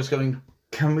 DC are just going,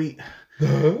 can we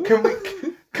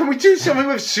do something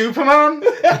with Superman?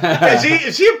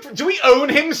 Do we own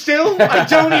him still? I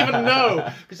don't even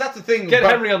know. Because that's the thing. Get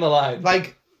but, Henry on the line.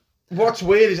 Like, what's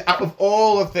weird is out of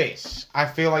all of this, I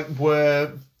feel like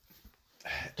we're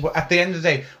at the end of the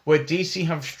day, where DC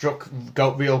have struck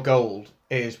real gold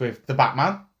is with the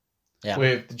Batman,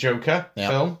 with the Joker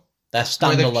film. They're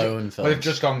standalone films. Where they've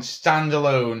just gone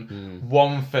standalone,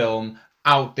 one film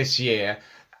out this year.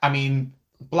 I mean,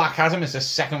 Black Adam is the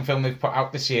second film they've put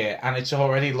out this year, and it's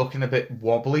already looking a bit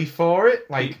wobbly for it.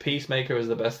 Like Peacemaker is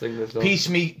the best thing they've done.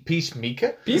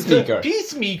 Peacemaker.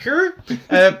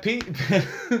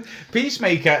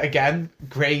 Peacemaker again,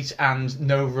 great, and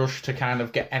no rush to kind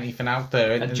of get anything out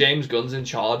there. And James Gunn's in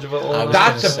charge of it all.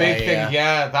 That's a big thing.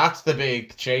 Yeah, that's the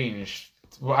big change.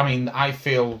 I mean, I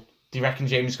feel. Do you reckon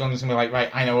James Gunn's gonna be like,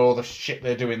 right? I know all the shit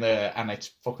they're doing there, and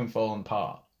it's fucking falling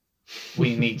apart.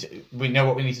 We know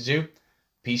what we need to do.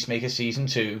 Peacemaker season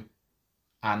 2,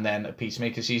 and then a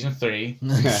Peacemaker season 3,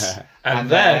 and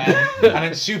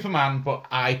then Superman. But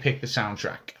I picked the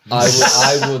soundtrack.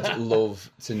 I would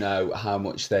love to know how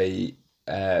much they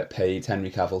paid Henry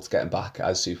Cavill to get him back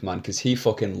as Superman, because he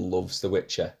fucking loves The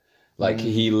Witcher. Like,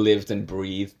 he lived and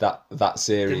breathed that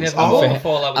series. Didn't he have a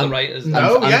fallout with the writers?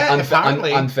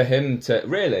 Apparently. And for him to...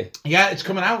 Really? Yeah, it's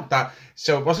coming out.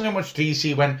 So it wasn't how much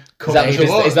DC went...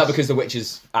 Is that because The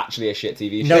Witcher's actually a shit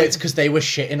TV show? No, it's because they were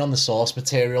shitting on the source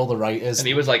material, the writers. And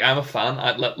he was like, I'm a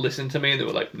fan, listen to me, and they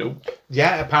were like, nope.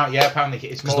 Apparently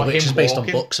it's more The Witcher's him based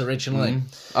walking. on books originally.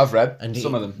 I've read And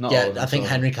some of them, not all of them. I think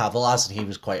Henry Cavill has, and he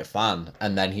was quite a fan.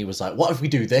 And then he was like, what if we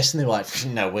do this? And they were like,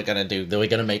 no, we're going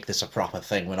to make this a proper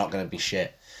thing. We're not going to be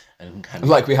shit. And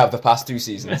like we have the past 2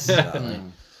 seasons.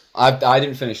 I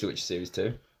didn't finish The Witcher series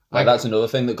 2. That's another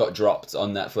thing that got dropped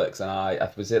on Netflix, and I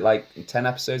was it like 10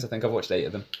 episodes? I think I've watched 8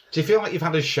 of them. Do you feel like you've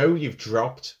had a show you've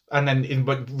dropped, and then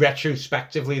but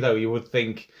retrospectively though, you would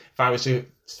think if I was to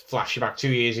flash you back 2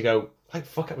 years ago, like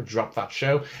fuck, I would drop that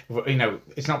show. You know,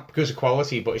 it's not because of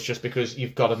quality, but it's just because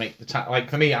you've got to make the like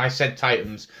for me, I said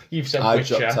Titans, you've said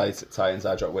Witcher. I dropped Titans.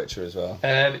 I dropped Witcher as well.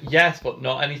 Yes, but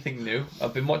not anything new.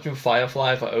 I've been watching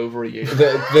Firefly for over a year.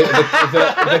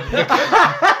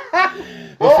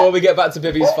 Before we get back to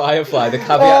Bibby's Firefly, the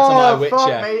caveat to My Witcher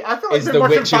I feel like is I've The been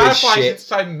watching Witcher is Firefly shit.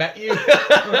 since I met you.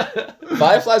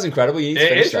 Firefly's incredible. You need to It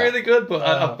finish is that. really good, but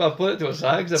I put it to a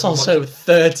side because It's also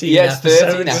 13 Yeah, it's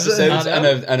 13 episodes. episodes I and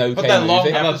know. an okay But they're long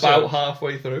movie. I'm episodes. about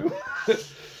halfway through.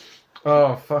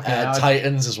 Oh, fucking hell.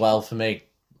 Titans as well for me.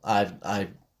 I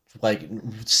like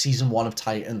season 1 of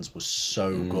Titans was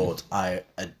so good. I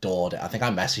adored it. I think I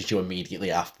messaged you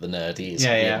immediately after the Nerdies.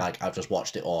 Yeah, being yeah. like, I've just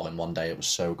watched it all in one day. It was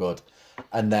so good.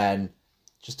 And then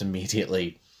just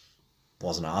immediately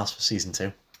wasn't asked for season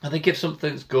 2. I think if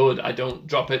something's good, I don't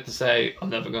drop it to say I'm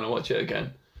never going to watch it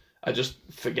again. I just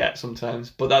forget sometimes.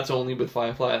 But that's only with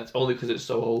Firefly. It's only because it's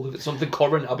so old. If it's something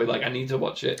current, I'll be like, I need to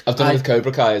watch it. I've done it with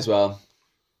Cobra Kai as well.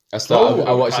 I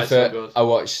watched Kai's so good. I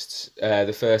watched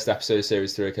the first episode of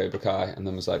series 3 of Cobra Kai, and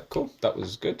then was like, cool, that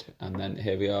was good. And then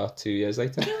here we are 2 years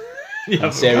later.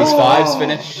 And series 5's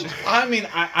finished. I mean,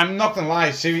 I'm not gonna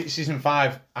lie. Season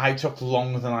 5, I took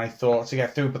longer than I thought to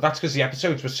get through, but that's because the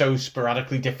episodes were so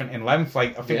sporadically different in length.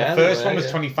 Like, I think Yeah, the first they one were, was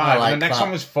yeah. 25, I and the like next that.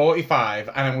 one was 45,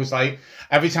 and it was like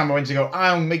every time I went to go,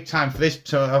 I'll make time for this,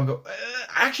 so I'll go.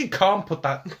 I actually can't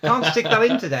stick that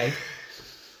in today.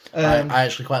 I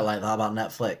actually quite like that about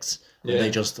Netflix. Yeah. They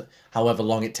just, however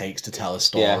long it takes to tell a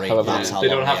story, however that's long- how They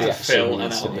long don't have the to episode fill an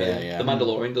needs to hour. be. Yeah. The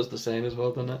Mandalorian does the same as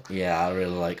well, doesn't it? Yeah, I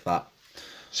really like that.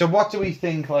 So, what do we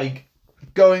think? Like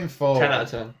going forward, 10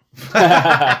 out of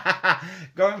 10.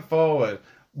 going forward,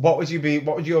 what would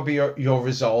your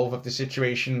resolve of the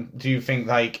situation? Do you think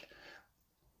like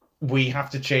we have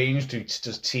to change?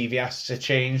 Does TV has to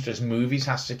change? Does movies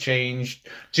has to change?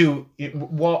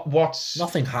 What's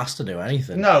Nothing has to do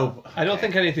anything. no? I don't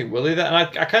think anything will either, and I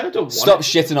kind of don't want Stop it.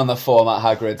 shitting on the format,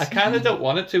 Hagrid. I kind of don't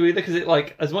want it to either, because it,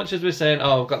 like, as much as we're saying,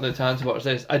 oh, I've got no time to watch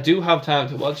this, I do have time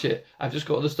to watch it. I've just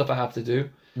got other stuff I have to do,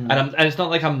 and it's not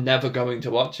like I'm never going to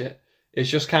watch it. It's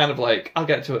just kind of like I'll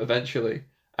get to it eventually,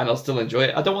 and I'll still enjoy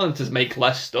it. I don't want them to make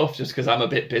less stuff just because I'm a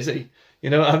bit busy. You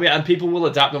know what I mean? And people will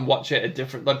adapt and watch it at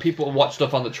different. Like, people watch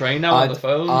stuff on the train now on the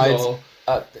phones.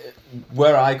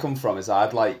 Where I come from is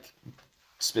I'd like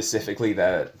specifically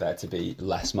there to be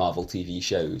less Marvel TV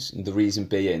shows. And the reason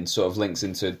being sort of links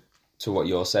into what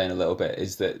you're saying a little bit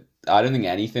is that I don't think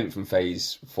anything from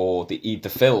Phase 4, the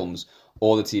films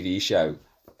or the TV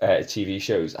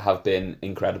shows have been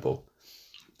incredible.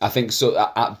 I think so.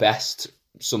 At best,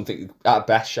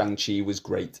 Shang-Chi was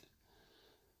great.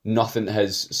 Nothing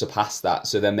has surpassed that.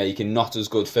 So they're making not as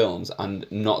good films and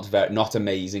not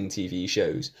amazing TV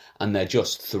shows, and they're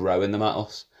just throwing them at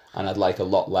us. And I'd like a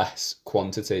lot less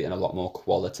quantity and a lot more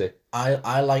quality.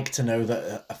 I like to know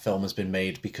that a film has been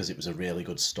made because it was a really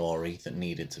good story that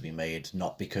needed to be made,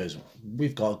 not because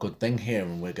we've got a good thing here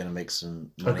and we're going to make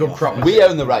some money good off property. it. We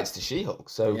own the rights to She-Hulk,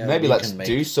 so Yeah, maybe we let's can make-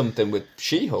 do something with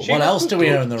She-Hulk. What else do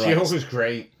we own the She-Hulk rights? was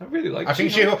great. I really like. I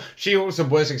think She-Hulk's the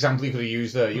worst example you could have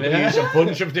used there. You could have used a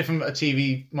bunch of different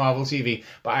Marvel TV,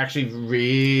 but I actually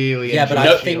really Yeah, but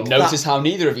enjoyed I think She-Hulk. Notice how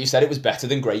neither of you said it was better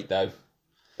than great, though.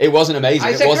 It wasn't amazing.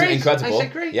 I It said wasn't great. incredible. I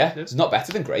said great. Yeah, it's not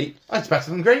better than great. That's better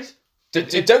than great.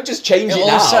 Don't just change it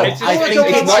also- now. I I think don't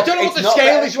it's know not- what the not scale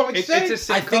better. is. You want me to It's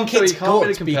say? a I think sitcom, so it's you can't really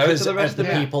good compare it because to the of rest the of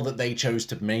it. people that they chose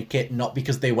to make it, not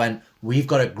because they went, we've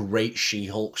got a great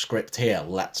She-Hulk script here,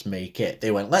 let's make it.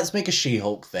 They went, let's make a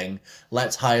She-Hulk thing,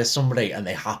 let's hire somebody, and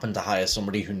they happened to hire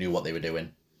somebody who knew what they were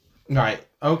doing. Right.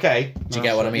 Okay. Do you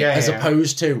get what I mean? Yeah, As yeah.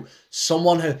 opposed to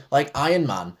someone who, like Iron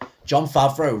Man, Jon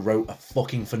Favreau wrote a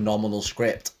fucking phenomenal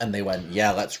script, and they went,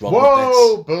 yeah, let's run with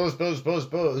Whoa!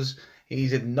 Buzz. He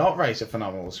did not write a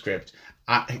phenomenal script.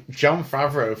 Jon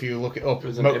Favreau, if you look it up, It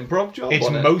was an improv job. it's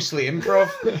wasn't it? mostly improv.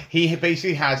 He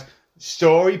basically had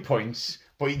story points,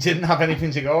 but he didn't have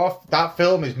anything to go off. That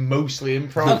film is mostly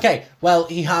this. improv. Okay, well,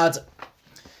 he had...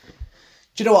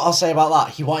 Do you know what I'll say about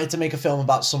that? He wanted to make a film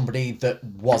about somebody that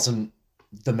wasn't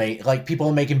the main... Like, people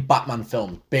were making Batman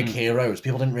films, big heroes.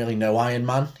 People didn't really know Iron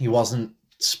Man. He wasn't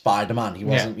Spider-Man. He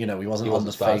wasn't, he wasn't He on wasn't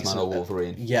the Spider-Man face. or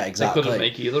Wolverine. Yeah, They exactly. couldn't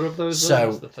make either of those.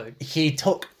 though, So that's the thing. he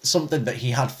took something that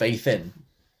he had faith in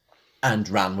and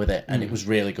ran with it, and it was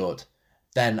really good.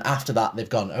 Then after that, they've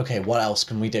gone, okay, what else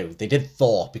can we do? They did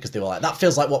Thor because they were like, that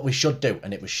feels like what we should do,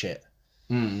 and it was shit.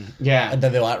 Yeah. And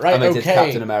then they were like, right, And they did okay.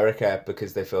 Captain America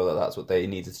because they feel that that's what they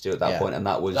needed to do at that Yeah. point, and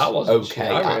that was wasn't okay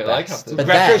shit. I at really like best. Captain But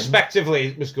then, Retrospectively,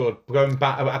 it was good. Going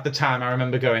back at the time, I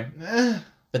remember going,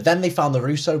 but then they found the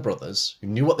Russo brothers who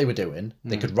knew what they were doing.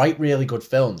 They could write really good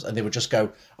films, and they would just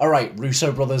go, all right,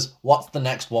 Russo brothers, what's the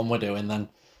next one we're doing then?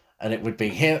 And it would be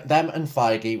them and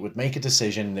Feige would make a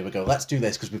decision, and they would go, let's do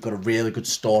this because we've got a really good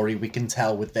story we can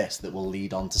tell with this that will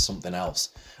lead on to something else.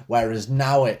 Whereas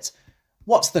now it's,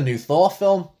 what's the new Thor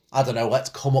film? I don't know, let's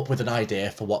come up with an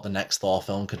idea for what the next Thor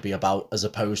film could be about, as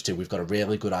opposed to we've got a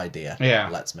really good idea. Yeah.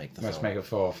 Let's make the Let's film. make a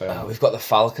Thor film. We've got the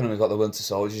Falcon and we've got the Winter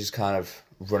Soldier just kind of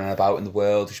running about in the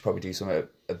world. We should probably do something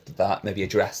of that, maybe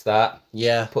address that.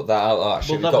 Yeah. Put that out. Oh,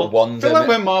 actually, Well, we've got Wonder. I feel like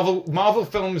where Marvel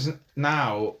films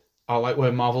now are like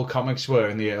where Marvel comics were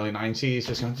in the early 90s.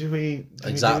 Just going, do we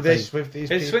do this with these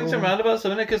It people? swings and roundabouts,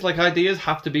 doesn't it? Because like ideas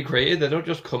have to be created; they don't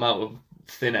just come out of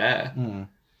thin air.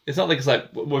 It's not like it's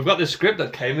like we've got this script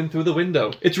that came in through the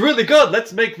window. It's really good.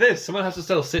 Let's make this. Someone has to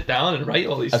still sit down and write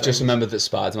all these. I've things. just remembered that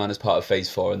Spider-Man is part of Phase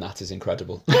 4, and that is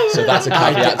incredible. So that's a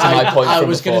caveat to my point. I from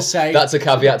was before. gonna say- That's a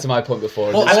caveat to my point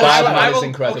before. Well, that And Spider-Man will- is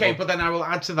incredible. Okay, but then I will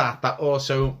add to that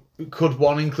also could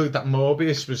one include that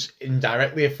Morbius was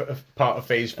indirectly a part of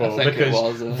Phase 4 think it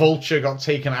because was, Vulture got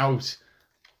taken out.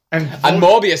 And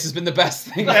Morbius has been the best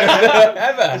thing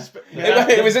ever.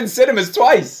 It was in cinemas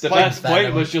twice. The best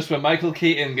point was just when Michael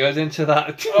Keaton goes into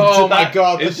that. Oh my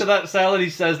God, Into that cell and he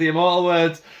says the immortal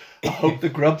words. I hope the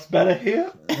grub's better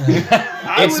here.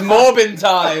 It's Morbin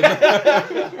time.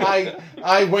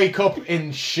 I wake up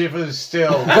in shivers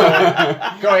still,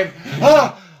 going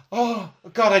oh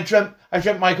God, I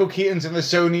dreamt Michael Keaton's in the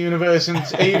Sony universe, and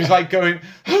he was like going,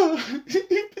 oh, you've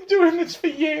been doing this for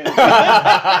years.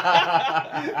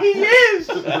 He is.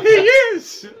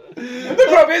 The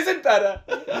grub isn't better.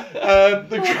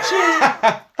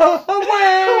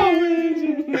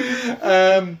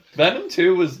 Venom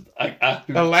 2 was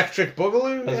Electric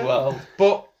Boogaloo as well.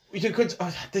 But you could.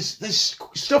 There's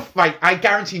stuff like I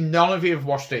guarantee none of you have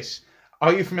watched this.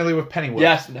 Are you familiar with Pennyworth?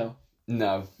 Yes, no.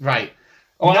 No. Right.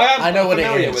 Oh, I know what it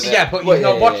familiar is. with it. Yeah, but Well, you've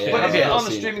not yeah, watched yeah, it. But have is you? it on a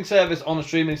seen it. streaming service? On a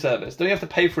streaming service? Don't you have to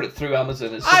pay for it through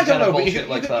Amazon? It's some I don't kind of know, but bullshit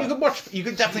like that. you could watch. You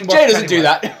could definitely watch. Jay doesn't do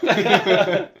Pennyworth.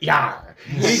 that. Yeah.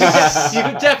 You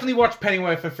could definitely watch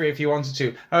Pennyworth for free if you wanted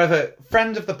to. However,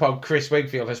 friend of the pod, Chris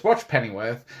Wakefield, has watched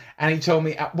Pennyworth, and he told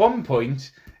me at one point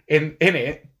in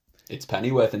it, It's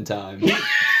Pennyworth in time.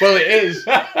 well, it is,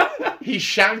 he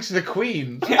shanks the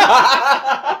Queen.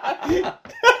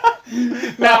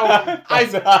 Now,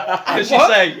 Does she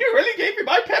say, you really gave me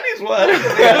my penny's worth?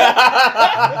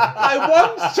 I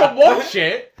want to watch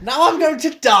it. Now I'm going to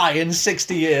die in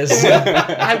 60 years.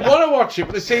 I want to watch it, but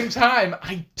at the same time,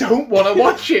 I don't want to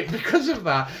watch it because of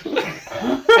that.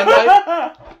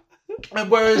 And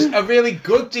whereas a really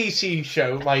good DC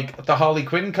show, like the Harley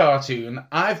Quinn cartoon,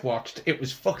 I've watched, it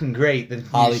was fucking great. The new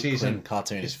Harley season Quinn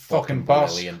cartoon is fucking fucking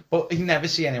boss. brilliant. But you never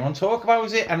see anyone talk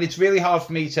about it, and it's really hard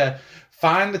for me to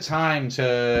find the time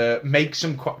to make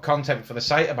some content for the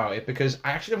site about it because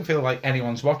I actually don't feel like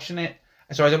anyone's watching it.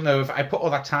 So I don't know if I put all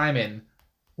that time in,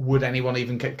 would anyone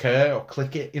even care or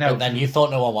click it? You know. But then you thought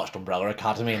no one watched Umbrella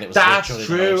Academy, and it was That's literally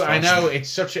true. the most I know watched. it's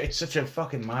such a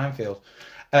fucking minefield.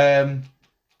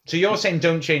 So you're saying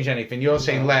don't change anything. You're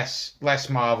saying less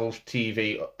Marvel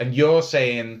TV, and you're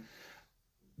saying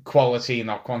quality,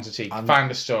 not quantity. Find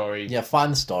a story. Yeah,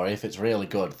 find the story. If it's really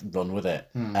good, run with it.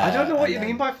 I don't know what you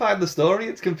mean by find the story.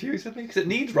 It's confusing me because it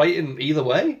needs writing either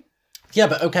way. Yeah,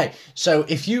 but okay. So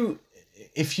if you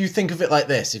think of it like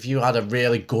this, if you had a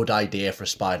really good idea for a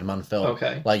Spider-Man film,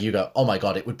 Okay. like you go, oh my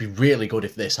God, it would be really good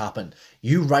if this happened.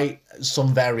 You write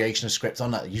some variation of script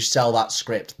on that. You sell that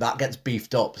script. That gets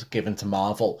beefed up, given to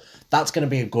Marvel. That's going to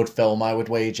be a good film, I would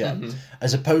wager.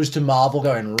 As opposed to Marvel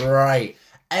going, right,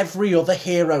 every other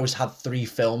hero's had 3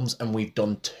 films and we've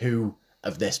done 2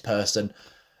 of this person.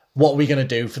 What are we going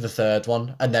to do for the third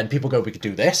one? And then people go, we could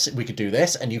do this,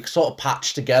 and you sort of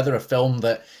patch together a film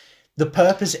that the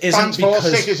purpose isn't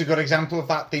Fantastic because... is a good example of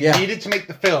that. They needed to make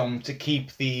the film to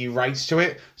keep the rights to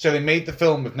it, so they made the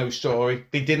film with no story.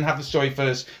 They didn't have the story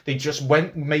first. They just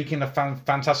went making a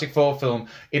Fantastic Four film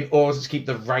in order to keep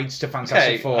the rights to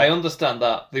Fantastic Okay, Four. I understand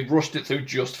that. They rushed it through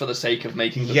just for the sake of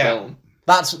making the film.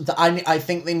 I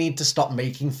think they need to stop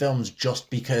making films just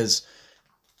because...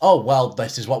 Oh, well,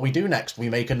 this is what we do next. We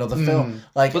make another film.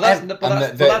 Like, But that's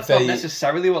not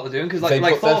necessarily what they're doing, because like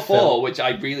put Thor their 4, film- which I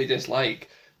really dislike,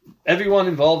 everyone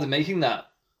involved in making that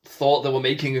thought they were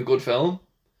making a good film.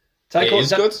 It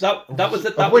is good. That was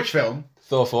Of which film?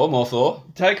 Thor 4, more Thor.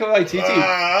 Taika Waititi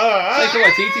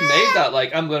made that,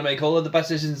 like, I'm going to make all of the best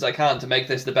decisions I can to make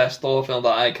this the best Thor film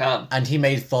that I can. and he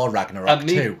made Thor Ragnarok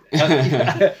too.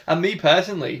 And me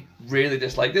personally really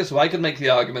dislike this, so I could make the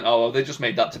argument, oh, well, they just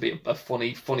made that to be a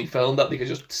funny film that they could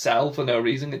just sell for no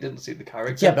reason. It didn't suit the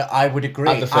character. Yeah, but I would agree.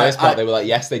 At the first part, they were like,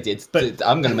 yes, they did. But-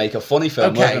 I'm going to make a funny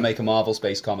film. We're Okay. going to make a Marvel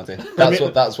space comedy.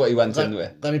 That's what he went in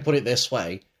with. Let me put it this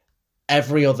way.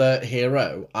 Every other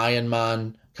hero, Iron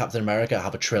Man, Captain America,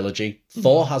 have a trilogy.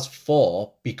 Thor has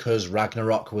 4 because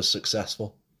Ragnarok was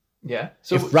successful. Yeah.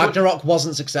 So If Ragnarok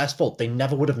wasn't successful, they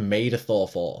never would have made a Thor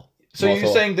 4. So More you're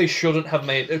Thor. saying they shouldn't have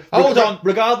made... Hold on.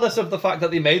 Regardless of the fact that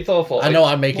they made Thor 4. I know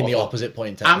I'm making more the Thor. opposite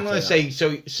point. I'm going to technically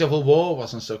say, so Civil War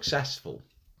wasn't successful.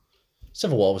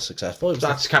 Civil War was successful. It was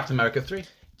That's Captain America 3.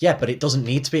 yeah, but it doesn't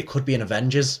need to be. It could be an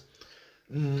Avengers.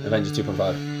 Avengers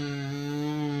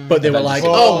 2.5. But they were like,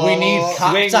 Oh, we need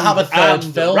Cap swings to have a third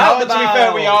and film. Oh, to be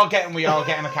fair, we Roundabout. are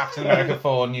getting a Captain America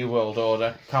 4 New World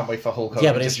Order. Can't wait for Hulk Hogan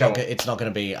Yeah, but to it's show not. up. It's not going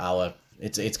to be our.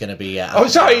 It's going to be. Oh,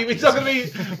 sorry, it's not going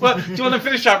to be... Well, do you want to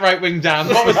finish that right wing, Dan?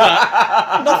 What was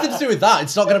that? Nothing to do with that.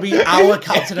 It's not going to be our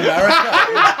Captain America.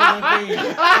 It's going to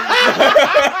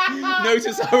be.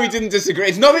 Notice how we didn't disagree.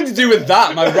 It's nothing to do with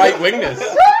that, my right-wingness.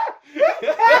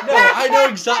 No, I know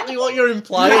exactly what you're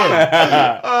implying.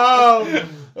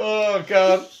 Oh,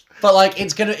 God. But like,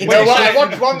 it's gonna. It's, Well, I it's,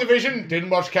 watched WandaVision, didn't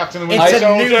watch Captain America. It's a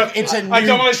Soldier. new- it's a I new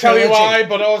don't want to tell you trilogy. why,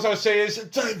 but all I say is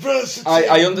diversity.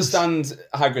 I understand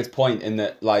Hagrid's point in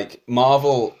that, like,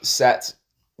 Marvel set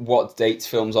what dates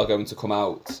films are going to come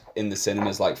out in the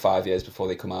cinemas like 5 years before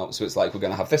they come out. So it's like, we're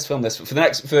going to have this film, this for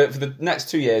the next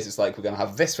 2 years. It's like, we're going to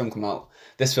have this film come out,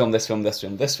 this film, this film, this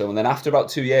film, this film, and then after about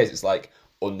 2 years, it's like,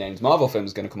 unnamed Marvel film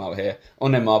is going to come out here,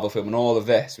 unnamed Marvel film, and all of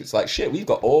this. It's like, shit, we've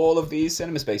got all of these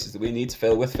cinema spaces that we need to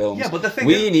fill with films. Yeah, but the thing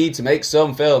we is- need to make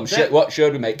some films. Shit, what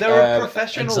should we make? There are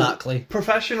professional... exactly.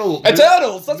 Professional...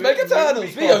 Eternals! Let's make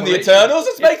Eternals! We own the Eternals,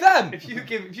 let's make them! If you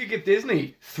give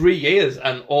Disney 3 years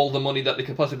and all the money that they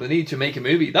could possibly need to make a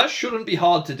movie, that shouldn't be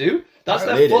hard to do. That's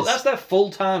It is. that's their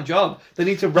full-time job. They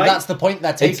need to but write... that's the point.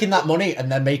 They're taking that money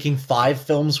and they're making 5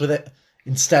 films with it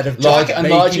instead of Large- just and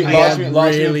making largely- a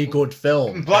largely- really good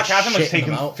film. Black Adam has Shitting taken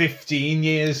them out. 15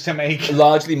 years to make.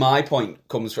 Largely, my point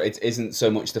comes from, it isn't so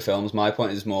much the films. My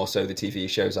point is more so the TV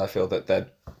shows. I feel that they're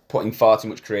putting far too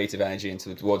much creative energy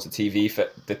towards the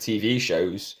TV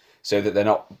shows, so that they're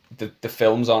not the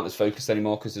films aren't as focused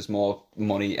anymore because there's more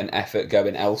money and effort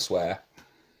going elsewhere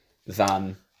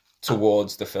than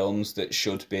towards the films that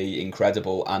should be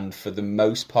incredible and for the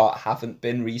most part haven't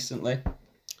been recently.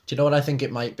 Do you know what I think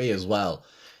it might be as well?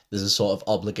 There's a sort of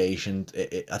obligation.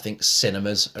 I think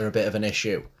cinemas are a bit of an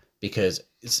issue because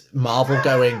it's Marvel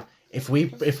going. If we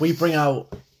bring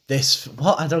out this,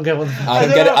 what I don't get what. I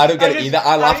don't get it. I don't get I it just- either.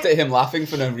 I laughed at him laughing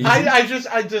for no reason.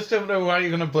 I just don't know why you're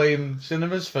going to blame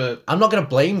cinemas for... I'm not going to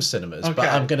blame cinemas, but Okay.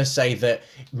 I'm going to say that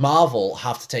Marvel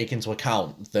have to take into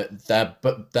account that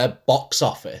their box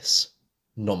office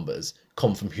numbers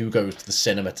come from who goes to the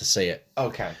cinema to see it.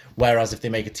 Okay. Whereas if they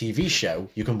make a TV show,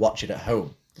 you can watch it at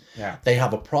home. Yeah. They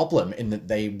have a problem in that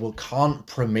they can't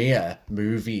premiere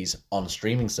movies on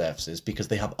streaming services because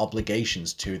they have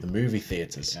obligations to the movie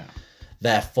theatres. Yeah.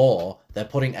 Therefore, they're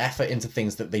putting effort into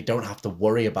things that they don't have to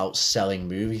worry about selling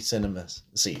movie cinemas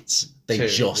seats. They Too,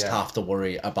 just yeah. have to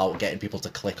worry about getting people to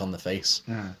click on the face.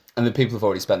 And the people have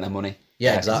already spent their money.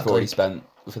 Yeah, They've exactly. already spent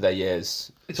for their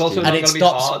years. It's also And not it going to be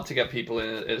stops- hard to get people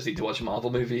in a seat to watch a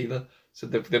Marvel movie either. So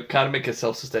they've kind of make a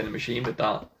self-sustaining machine with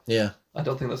that. Yeah. I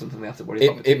don't think that's something they have to worry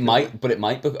about. It might, but it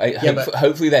might. but-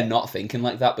 Hopefully, they're not thinking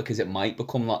like that because it might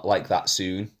become like that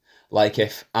soon. Like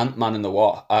if Ant-Man and the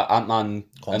Wasp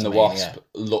Quantumania.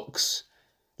 looks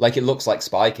like it looks like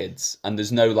Spy Kids, and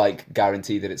there's no like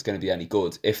guarantee that it's going to be any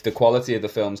good. If the quality of the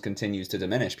films continues to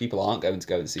diminish, people aren't going to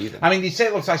go and see them. I mean, you say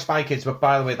it looks like Spy Kids, but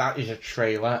by the way, that is a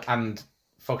trailer, and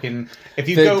fucking... If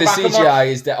you The go back and CGI watch...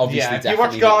 is obviously Yeah, if you definitely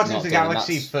watch Guardians not of the done, and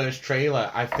Galaxy's that's- first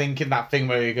trailer, I think in that thing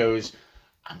where he goes,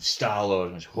 I'm Star-Lord,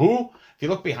 and goes, who? If you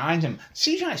look behind him,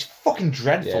 CGI is fucking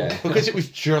dreadful, Yeah. because it was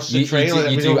just a You trailer. do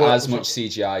that was all- as much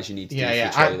CGI as you need to do Yeah,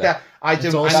 for a trailer. I It's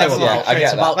do. also I never about- watched I it. get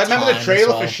it's that. about I remember time the as trailer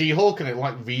well. for She-Hulk and it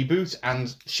like reboot,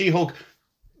 and She-Hulk,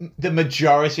 the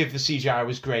majority of the CGI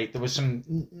was great. There was some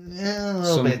little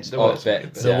Some bits. odd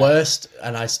bits. The yeah. worst,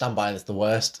 and I stand by this, the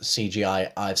worst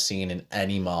CGI I've seen in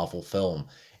any Marvel film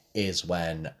is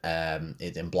when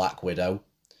it's in Black Widow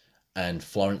and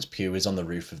Florence Pugh is on the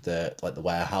roof of the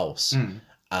warehouse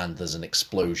and there's an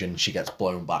explosion. She gets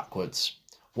blown backwards.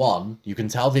 One, you can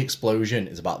tell the explosion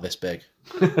is about this big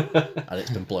and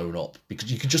it's been blown up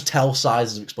because you can just tell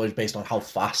sizes of explosion based on how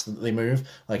fast that they move.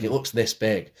 Like it looks this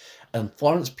big. And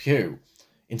Florence Pugh,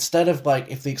 instead of like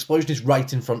if the explosion is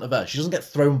right in front of her, she doesn't get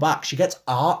thrown back. She gets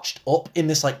arched up in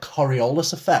this like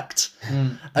Coriolis effect.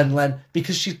 And then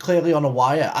because she's clearly on a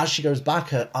wire, as she goes back,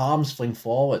 her arms fling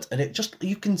forward, and it just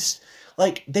you can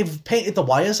like they've painted the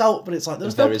wires out, but it's like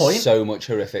there's There no is point. so much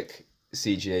horrific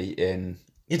CG in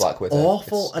It's Black Widow.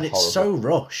 awful, and it's so horrible.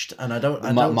 rushed, and I don't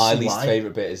My see least why.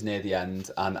 favourite bit is near the end,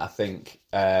 and I think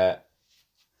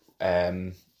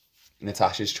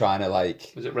Natasha's trying to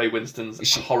like... Was it Ray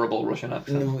Winston's horrible Russian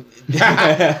accent?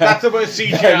 That's the worst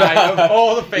CGI of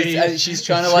all the phase. She's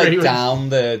trying to like down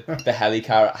the heli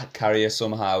carrier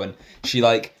somehow, and she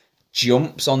like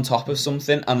jumps on top of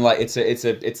something, and like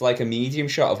it's like a medium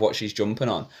shot of what she's jumping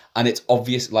on, and it's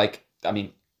obvious. Like, I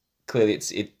mean, clearly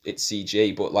it's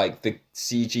CG, but like the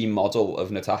CG model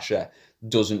of Natasha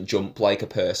doesn't jump like a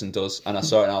person does, and I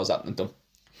saw it and I was like, I'm done.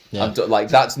 Yeah. I'm done. Like,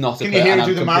 that's not. Can you hear her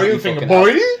do the Mario finger,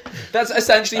 boy? That's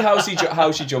essentially how she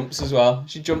jumps as well.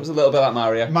 She jumps a little bit like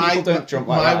Mario. People don't jump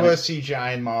like that. My worst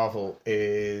CGI in Marvel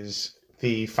is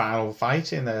the final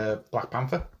fight in Black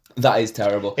Panther. That is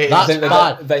terrible. That's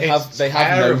bad. They have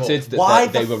terrible. noted that Why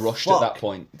they the were rushed fuck? at that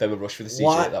point. They were rushed for the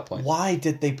CGI at that point. Why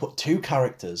did they put two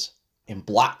characters in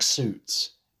black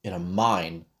suits in a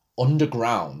mine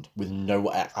underground with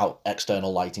no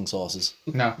external lighting sources?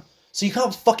 No. So you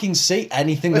can't fucking see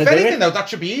anything If they're anything, doing. though, that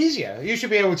should be easier. You should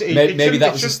be able to. Maybe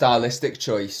that was a stylistic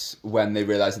choice when they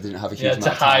realised they didn't have a huge amount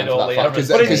to of time hide for all that the fight.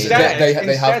 Because evidence. they have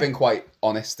instead- been quite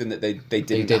honest in that they didn't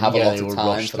didn't, have a yeah, lot they of were time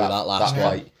rushed for through that that last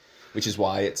fight, which is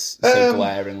why it's so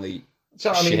glaringly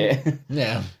So, I mean, shit.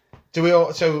 Yeah. do we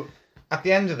all? So, at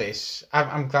the end of this,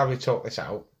 I'm glad we talked this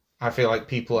out. I feel like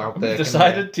people out there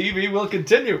Decided TV will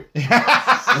continue.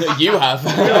 You have.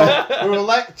 we will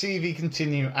let TV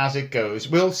continue as it goes.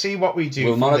 We'll see what we do.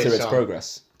 We'll from monitor this its on.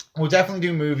 progress. We'll definitely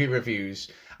do movie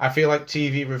reviews. I feel like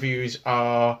TV reviews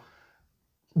are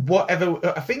whatever.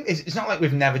 I think it's not like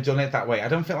we've never done it that way. I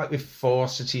don't feel like we've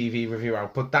forced a TV review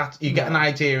out, but that you get an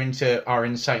idea into our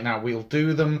insight now. We'll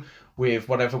do them with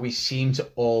whatever we seem to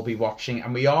all be watching,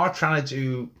 and we are trying to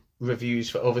do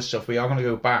reviews for other stuff. We are going to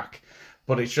go back,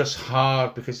 but it's just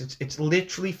hard because it's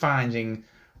literally finding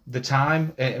the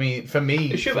time. I mean, for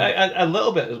me, It should a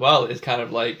little bit as well is kind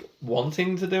of like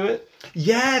wanting to do it.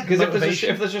 yeah, Because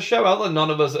if there's a show out that none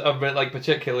of us are like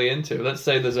particularly into, let's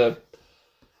say there's a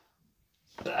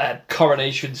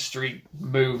Coronation Street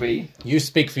movie, You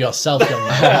speak for yourself, young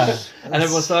man. and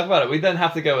everyone's talking about it, we then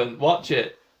have to go and watch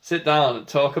it, sit down and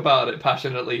talk about it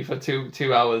passionately for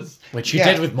two hours. Which you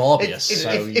did with Morbius.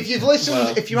 If you've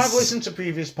listened, if you have listened to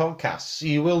previous podcasts,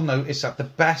 you will notice that the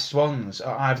best ones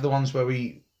are either the ones where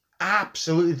we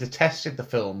absolutely detested the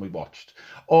film we watched,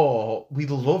 or we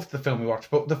loved the film we watched.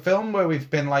 But the film where we've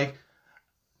been like,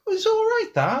 it was all right.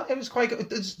 That it was quite good.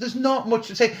 There's not much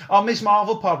to say. Our Ms.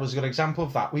 Marvel pod was a good example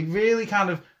of that. We really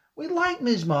we liked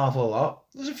Ms. Marvel a lot.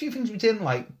 There's a few things we didn't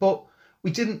like, but we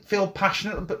didn't feel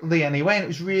passionately anyway, and it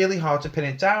was really hard to pin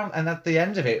it down. And at the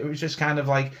end of it, it was just kind of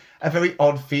like a very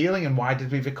odd feeling. And why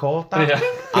did we record that? Yeah.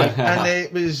 And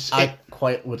it was. I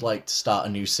quite would like to start a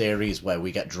new series where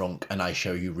we get drunk and I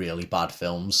show you really bad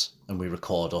films and we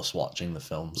record us watching the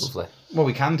films. Lovely. Well,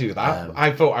 we can do that.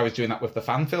 I thought I was doing that with the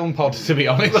fan film pod, to be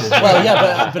honest. Well,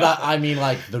 yeah, but I mean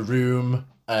like The Room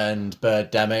and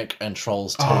Birdemic and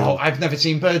Trolls 2. Oh, I've never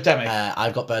seen Birdemic.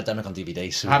 I've got Birdemic on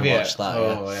DVD, so we Have can you? watch that.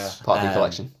 Oh, yeah. Part of your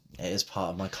collection. It is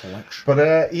part of my collection.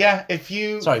 But yeah, if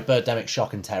you Sorry, Birdemic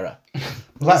Shock and Terror.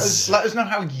 let us know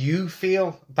how you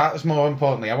feel. That is more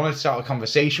importantly. I want to start a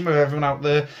conversation with everyone out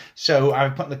there. So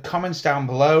I've put the comments down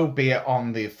below, be it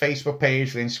on the Facebook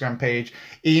page, the Instagram page,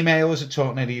 email us at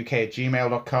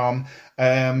talknerdyuk@gmail.com.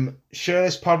 Share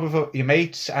this pod with your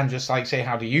mates and just like say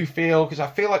how do you feel, because I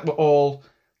feel like we're all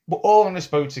on this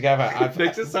boat together. It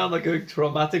makes it sound like a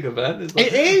traumatic event. It's like,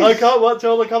 It is. I can't watch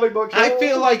all the comic books. I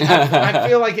feel like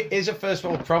it is a first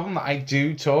world problem that I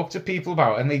do talk to people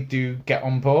about, and they do get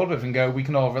on board with and go, we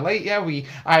can all relate. Yeah,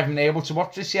 I haven't been able to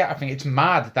watch this yet. I think it's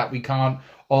mad that we can't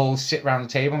all sit around the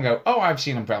table and go, oh, I've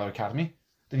seen Umbrella Academy,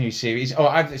 the new series. Oh,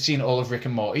 I've seen all of Rick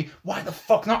and Morty. Why the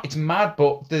fuck not? It's mad,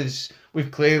 but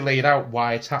we've clearly laid out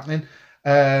why it's happening.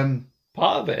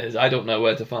 Part of it is I don't know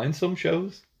where to find some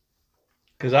shows.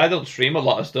 Because I don't stream a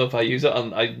lot of stuff. I use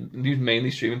mainly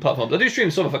streaming platforms. I do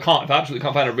stream some if I absolutely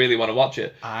can't find it, really want to watch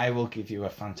it. I will give you a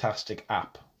fantastic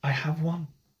app. I have one.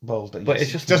 Well, But it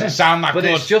just doesn't sound that but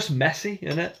good. it's just messy,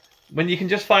 isn't it? When you can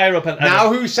just fire up and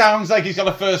Now who sounds like he's got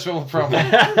a first world problem?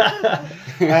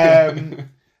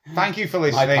 Thank you for My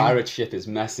listening. pirate ship is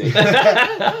messy.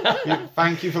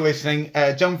 Thank you for listening.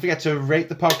 Don't forget to rate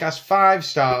the podcast 5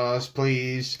 stars,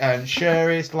 please, and share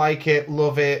it, like it,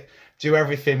 love it, do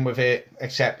everything with it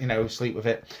except sleep with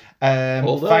it.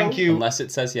 Thank you. Unless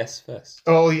it says yes first.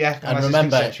 Oh yeah, And unless it's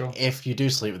remember, consensual. if you do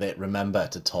sleep with it, remember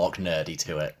to talk nerdy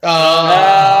to it. Oh,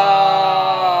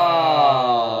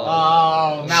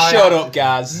 now Shut up,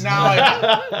 Gaz. Now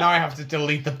I have to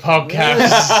delete the podcast.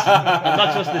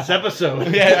 not just this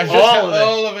episode. Yeah, all of it.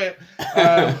 all of it.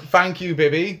 Thank you,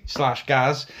 Bibby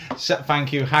 /Gaz.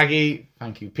 Thank you, Haggy.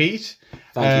 Thank you, Pete.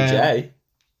 Thank you, Jay.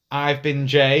 I've been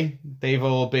Jay. They've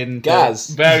all been Gaz.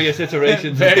 Various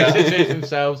iterations. various iterations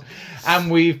themselves,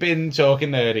 and we've been talking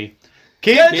nerdy.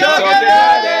 Keep talking talking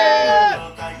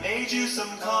nerdy. I made you some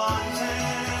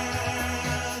content.